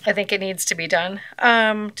 I think it needs to be done.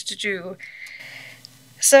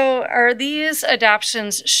 So are these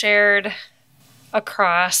adoptions shared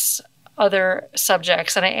across other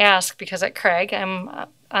subjects? And I ask because at Craig, I'm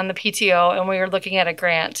on the PTO, and we were looking at a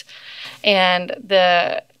grant, and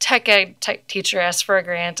the tech ed teacher asked for a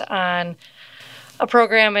grant on a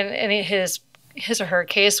program, and his or her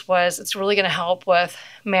case was it's really going to help with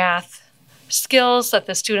math skills that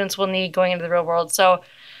the students will need going into the real world. So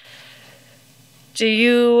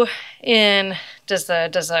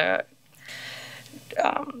does a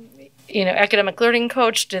academic learning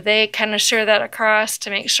coach, do they kind of share that across to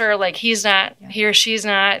make sure like he or she's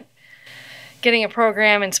not getting a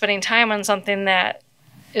program and spending time on something that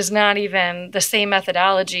is not even the same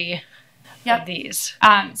methodology of these?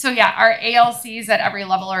 Our ALCs at every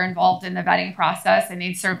level are involved in the vetting process, and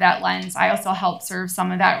they serve that lens. I also help serve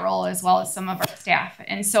some of that role as well as some of our staff.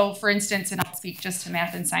 And so, for instance, and I'll speak just to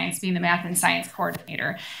math and science, being the math and science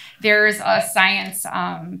coordinator, there's a science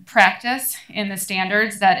practice in the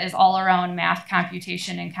standards that is all around math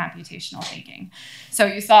computation and computational thinking. So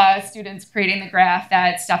you saw students creating the graph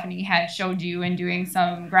that Stephanie had showed you and doing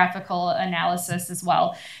some graphical analysis as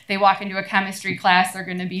well. They walk into a chemistry class, they're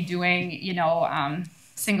going to be doing,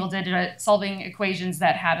 single digit solving equations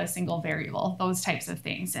that have a single variable, those types of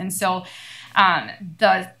things. And so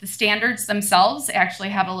the standards themselves actually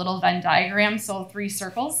have a little Venn diagram, so 3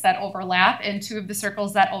 circles that overlap, and 2 of the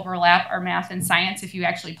circles that overlap are math and science. If you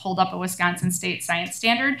actually pulled up a Wisconsin State Science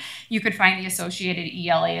Standard, you could find the associated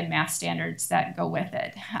ELA and math standards that go with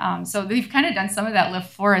it. So they've kind of done some of that lift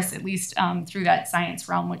for us, at least through that science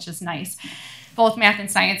realm, which is nice. Both math and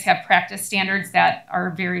science have practice standards that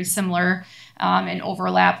are very similar and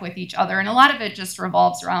overlap with each other. And a lot of it just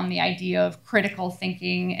revolves around the idea of critical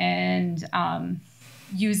thinking and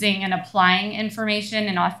using and applying information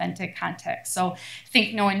in authentic context. So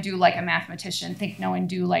think, know, and do like a mathematician. Think, know, and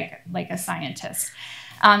do like a scientist.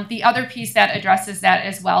 The other piece that addresses that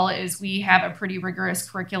as well is we have a pretty rigorous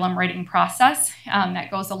curriculum writing process that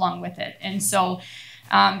goes along with it. And so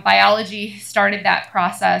biology started that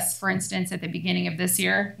process, for instance, at the beginning of this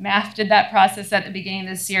year. Math did that process at the beginning of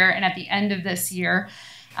this year. And at the end of this year,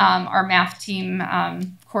 our math team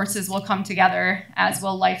courses will come together, as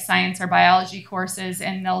will life science or biology courses,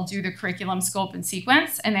 and they'll do the curriculum scope and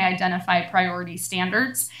sequence, and they identify priority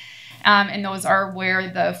standards. And those are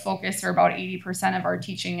where the focus, or about 80% of our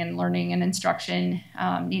teaching and learning and instruction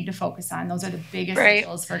need to focus on. Those are the biggest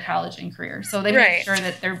skills for college and career. So they make sure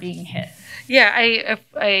that they're being hit. Yeah,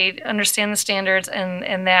 I understand the standards,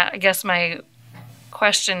 and that, I guess my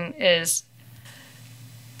question is,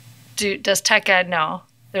 does tech ed know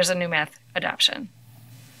there's a new math adoption?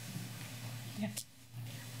 Yes.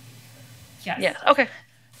 Yeah, okay.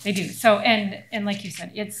 They do. So, and like you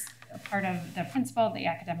said, it's a part of the principal, the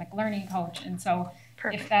academic learning coach. And so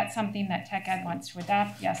if that's something that tech ed wants to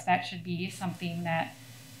adopt, yes, that should be something that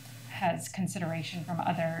has consideration from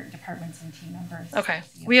other departments and team members. Okay.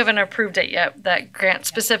 We haven't approved it yet. That grant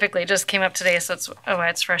specifically just came up today, so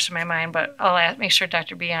it's fresh in my mind, but I'll make sure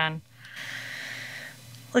Dr. Bion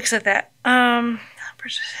looks at that.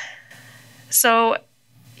 So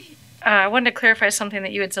I wanted to clarify something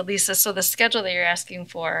that you had said, Lisa. So the schedule that you're asking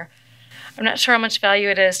for, I'm not sure how much value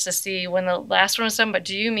it is to see when the last one was done, but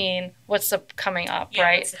do you mean what's coming up,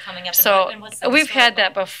 right? What's coming up, So and what's the we've had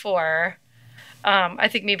historical- that before. I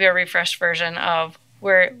think maybe a refreshed version of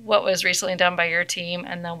what was recently done by your team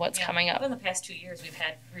and then what's coming up. In the past 2 years, we've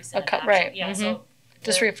had recent Okay, adoption. right, Yeah, mhm. so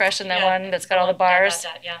Just the- refreshing that yeah, one that's got all the bars.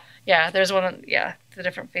 Yeah. Yeah, there's one, the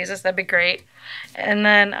different phases. That'd be great. And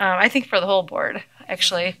then I think for the whole board,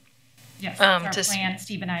 actually. Yes, it's our to plan.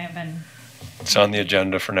 Steve and I have been. It's on the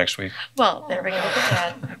agenda for next week. Well, there we go.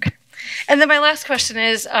 Okay. And then my last question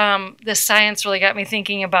is, the science really got me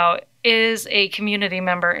thinking about, is a community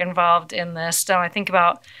member involved in this? Now I think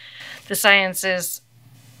about the sciences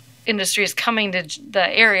industry is coming to the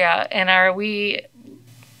area, and are we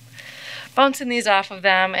bouncing these off of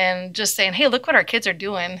them and just saying, hey, look what our kids are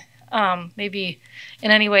doing? Maybe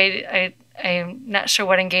in any way, I'm not sure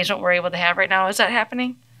what engagement we're able to have right now. Is that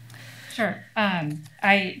happening? Sure.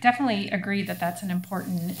 I definitely agree that that's an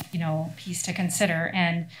important, piece to consider.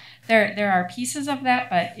 And there are pieces of that,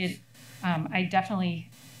 but I definitely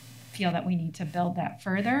feel that we need to build that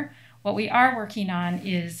further. What we are working on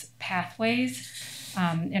is pathways,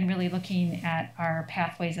 and really looking at our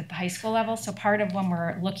pathways at the high school level. So part of when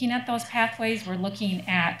we're looking at those pathways, we're looking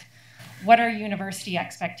at what are university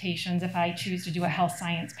expectations if I choose to do a health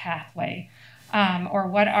science pathway, or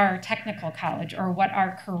what are technical college, or what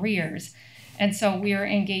are careers. And so we're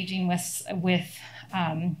engaging with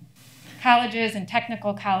colleges and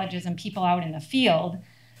technical colleges and people out in the field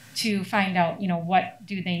to find out, what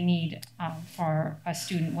do they need for a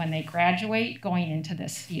student when they graduate going into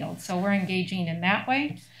this field. So we're engaging in that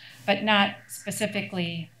way, but not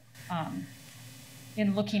specifically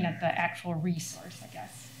in looking at the actual resource, I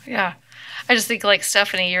guess. Yeah. I just think like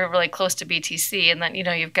Stephanie, you're really close to BTC, and then,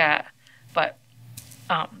 you've got, but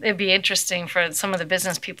it'd be interesting for some of the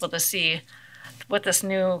business people to see what this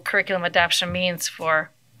new curriculum adoption means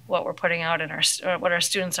for what we're putting out in what our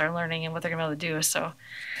students are learning and what they're going to be able to do. So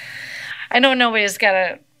I know nobody's got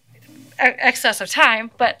a excess of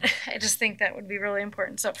time, but I just think that would be really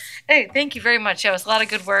important. So, hey, thank you very much. Yeah, it was a lot of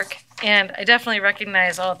good work, and I definitely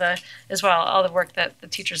recognize all the work that the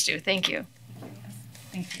teachers do. Thank you.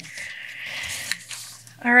 Thank you.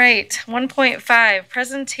 All right, 1.5,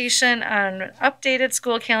 presentation on updated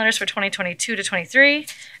school calendars for 2022 to 23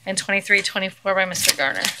 and 23-24 by Mr.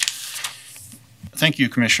 Garner. Thank you,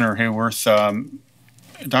 Commissioner Hayworth.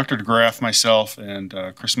 Dr. DeGraff, myself, and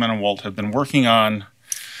Chris Mendenwald have been working on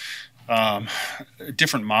a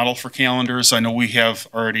different model for calendars. I know we have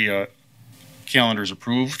already calendars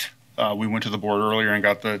approved. We went to the board earlier and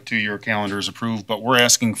got the 2-year calendars approved, but we're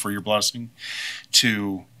asking for your blessing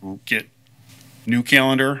to get new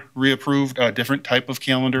calendar reapproved, a different type of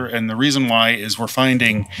calendar. And the reason why is we're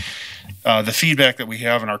finding the feedback that we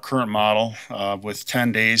have in our current model with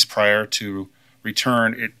 10 days prior to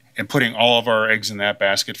return and putting all of our eggs in that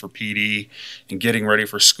basket for PD and getting ready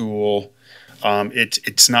for school.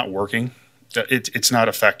 It's not working. It's not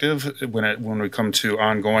effective when we come to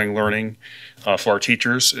ongoing learning for our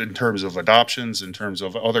teachers in terms of adoptions, in terms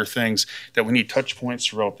of other things that we need touch points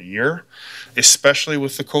throughout the year, especially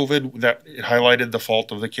with the COVID, that it highlighted the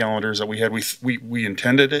fault of the calendars that we had. We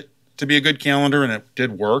intended it to be a good calendar, and it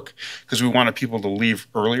did work because we wanted people to leave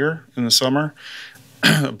earlier in the summer.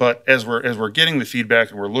 But as we're getting the feedback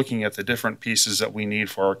and we're looking at the different pieces that we need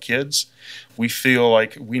for our kids, we feel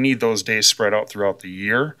like we need those days spread out throughout the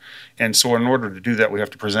year. And so in order to do that, we have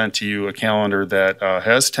to present to you a calendar that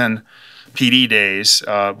has 10 PD days.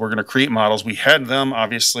 We're going to create models. We had them,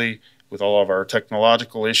 obviously, with all of our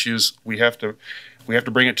technological issues. We have to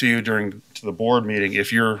bring it to you to the board meeting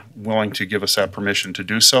if you're willing to give us that permission to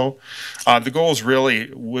do so. The goal is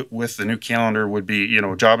really with the new calendar would be,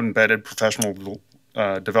 job embedded professional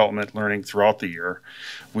development learning throughout the year.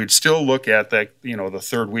 We'd still look at that, the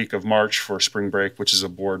third week of March for spring break, which is a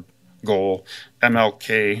board goal.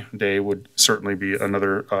 MLK Day would certainly be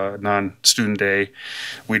another non-student day.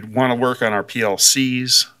 We'd want to work on our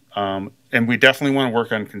PLCs, and we definitely want to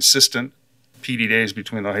work on consistent PD days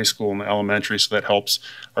between the high school and the elementary, so that helps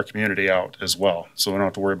our community out as well. So we don't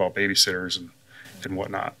have to worry about babysitters and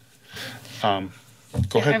whatnot.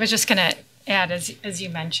 Go ahead. I was just going to add, as you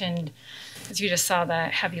mentioned, as you just saw the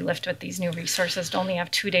heavy lift with these new resources to only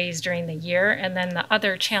have 2 days during the year. And then the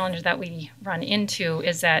other challenge that we run into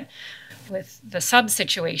is that with the sub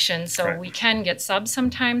situation. So Right. we can get subs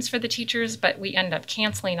sometimes for the teachers, but we end up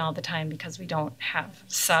canceling all the time because we don't have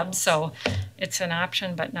subs. So it's an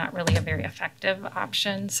option, but not really a very effective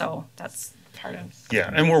option. So that's part of. Yeah,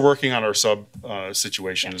 and we're working on our sub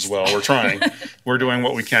situation as well. We're trying. We're doing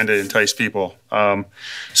what we can to entice people.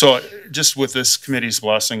 So just with this committee's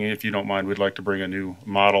blessing, if you don't mind, we'd like to bring a new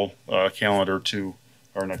model calendar to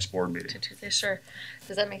our next board meeting. To Tuesday, sure.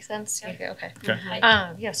 Does that make sense? Okay. Okay.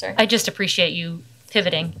 Okay. Yeah, sorry. I just appreciate you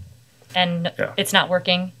pivoting, and Yeah. it's not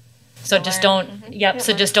working. So You'll just learn. don't, yep,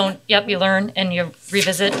 so just don't, yep, you learn and you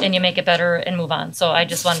revisit and you make it better and move on. So I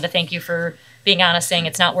just wanted to thank you for being honest, saying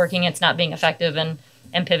it's not working, it's not being effective, and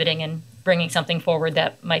pivoting and bringing something forward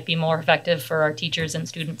that might be more effective for our teachers and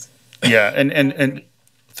students. Yeah, and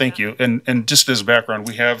thank you. And just as background,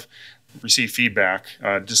 we have received feedback.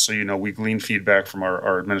 Just so you know, we glean feedback from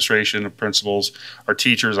our administration, the principals, our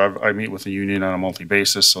teachers. I meet with the union on a monthly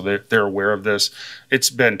basis, so they're aware of this. It's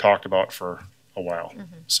been talked about for a while.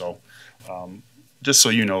 So just so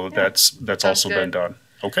you know, that's also been good. done.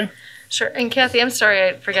 Okay. Sure. And Kathy, I'm sorry,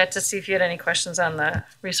 I forgot to see if you had any questions on the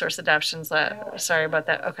resource adoptions. Sorry about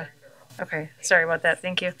that. Okay. Okay. Sorry about that.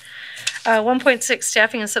 Thank you. 1.6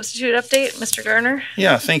 staffing and substitute update, Mr. Garner.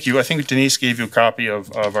 Yeah, thank you. I think Denise gave you a copy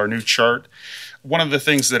of our new chart. One of the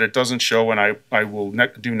things that it doesn't show, and I will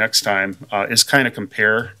do next time, is kind of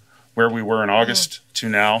compare where we were in August to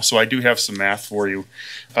now. So I do have some math for you.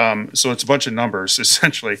 So it's a bunch of numbers,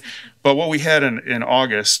 essentially. But what we had in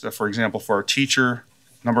August, for example, for our teacher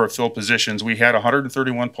number of filled positions, we had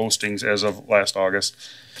 131 postings as of last August.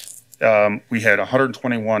 We had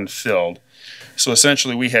 121 filled. So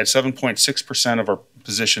essentially, we had 7.6% of our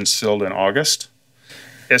positions filled in August.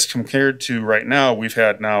 As compared to right now, we've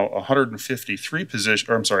had now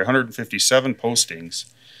 157 postings,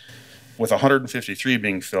 with 153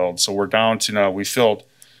 being filled. So we're down to now we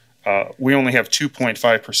only have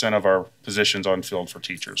 2.5% of our positions unfilled for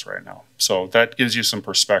teachers right now. So that gives you some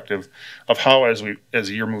perspective of how, as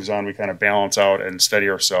the year moves on, we kind of balance out and steady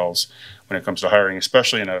ourselves when it comes to hiring,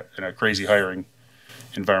 especially in a crazy hiring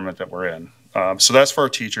environment that we're in. So that's for our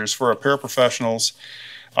teachers. For our paraprofessionals,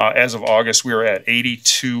 as of August, we were at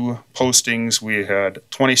 82 postings. We had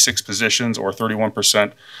 26 positions, or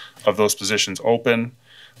 31% of those positions open.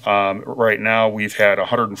 Right now, we've had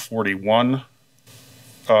 141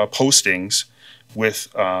 postings with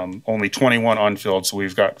only 21 unfilled. So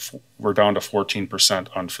we're down to 14%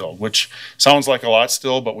 unfilled, which sounds like a lot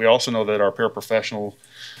still, but we also know that our paraprofessional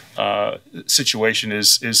situation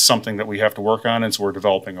is something that we have to work on, and so we're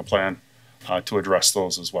developing a plan to address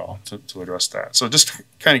those as well, to address that. So just to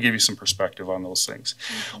kind of give you some perspective on those things.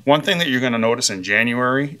 One thing that you're going to notice in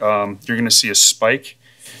January, you're going to see a spike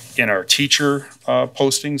in our teacher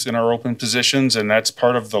postings in our open positions, and that's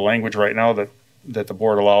part of the language right now that the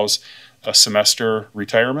board allows semester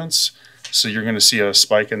retirements. So you're going to see a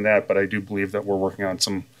spike in that, but I do believe that we're working on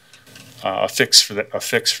some a fix for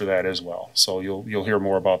that as well. So you'll hear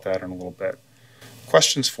more about that in a little bit.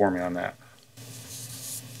 Questions for me on that?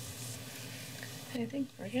 Anything?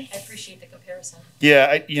 Very good. I appreciate the comparison.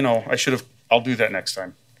 Yeah, I'll do that next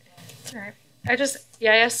time. All right. I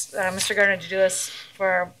asked Mr. Gardner to do this for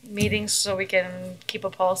our meetings so we can keep a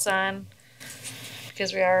pulse on,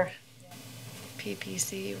 because we are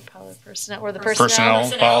PPC, personnel, or the personnel.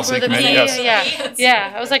 Personnel Policy Or the Committee, P- yes.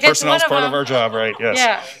 Yeah. I was like, it's one Personnel's of part them. of our job, right?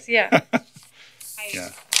 Yes. Yeah.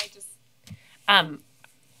 Yeah.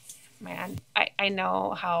 I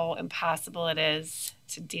know how impossible it is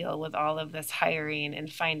to deal with all of this hiring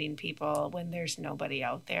and finding people when there's nobody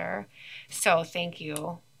out there. So thank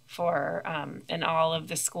you for, and all of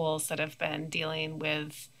the schools that have been dealing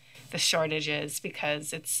with the shortages,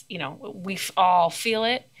 because it's, we all feel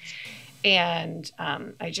it. And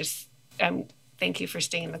thank you for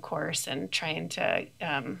staying the course and trying to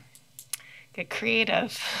get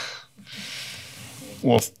creative.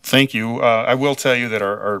 Well, thank you. I will tell you that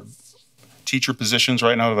our teacher positions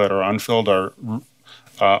right now that are unfilled are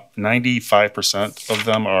 95% of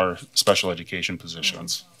them are special education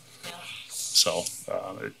positions. So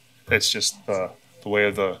it's just the way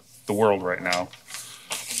of the world right now.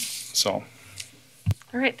 So.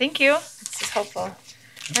 All right. Thank you. This is helpful.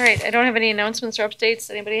 All right. I don't have any announcements or updates.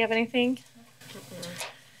 Anybody have anything?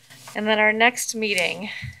 And then our next meeting,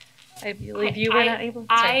 I believe you were not able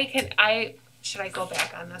to. Should I go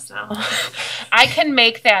back on this now? I can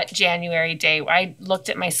make that January day. I looked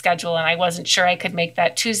at my schedule and I wasn't sure I could make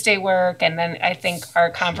that Tuesday work. And then I think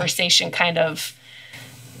our conversation kind of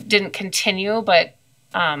didn't continue. But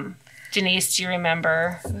Denise, do you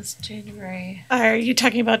remember? It was January. Are you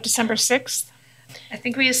talking about December 6th? I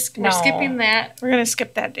think we're No. skipping that. We're going to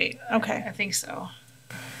skip that date. Okay. I think so.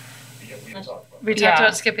 Yeah, We talked Yeah.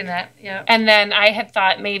 about skipping that, yeah. And then I had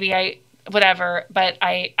thought maybe whatever, but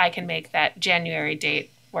I can make that January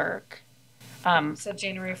date work. So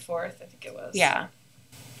January 4th, I think it was. Yeah.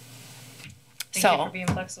 Thank you So, for being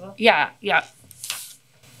flexible. yeah.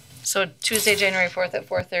 So Tuesday, January 4th at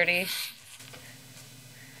 4:30.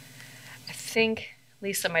 I think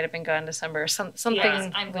Lisa might have been gone in December. Something.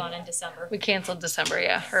 Yes, I'm gone in December. We canceled December,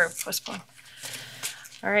 yeah, or postponed.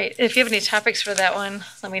 All right. If you have any topics for that one,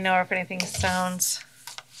 let me know if anything sounds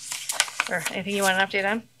or anything you want an update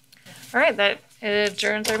on. All right, that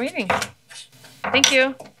adjourns our meeting. Thank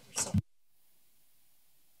you.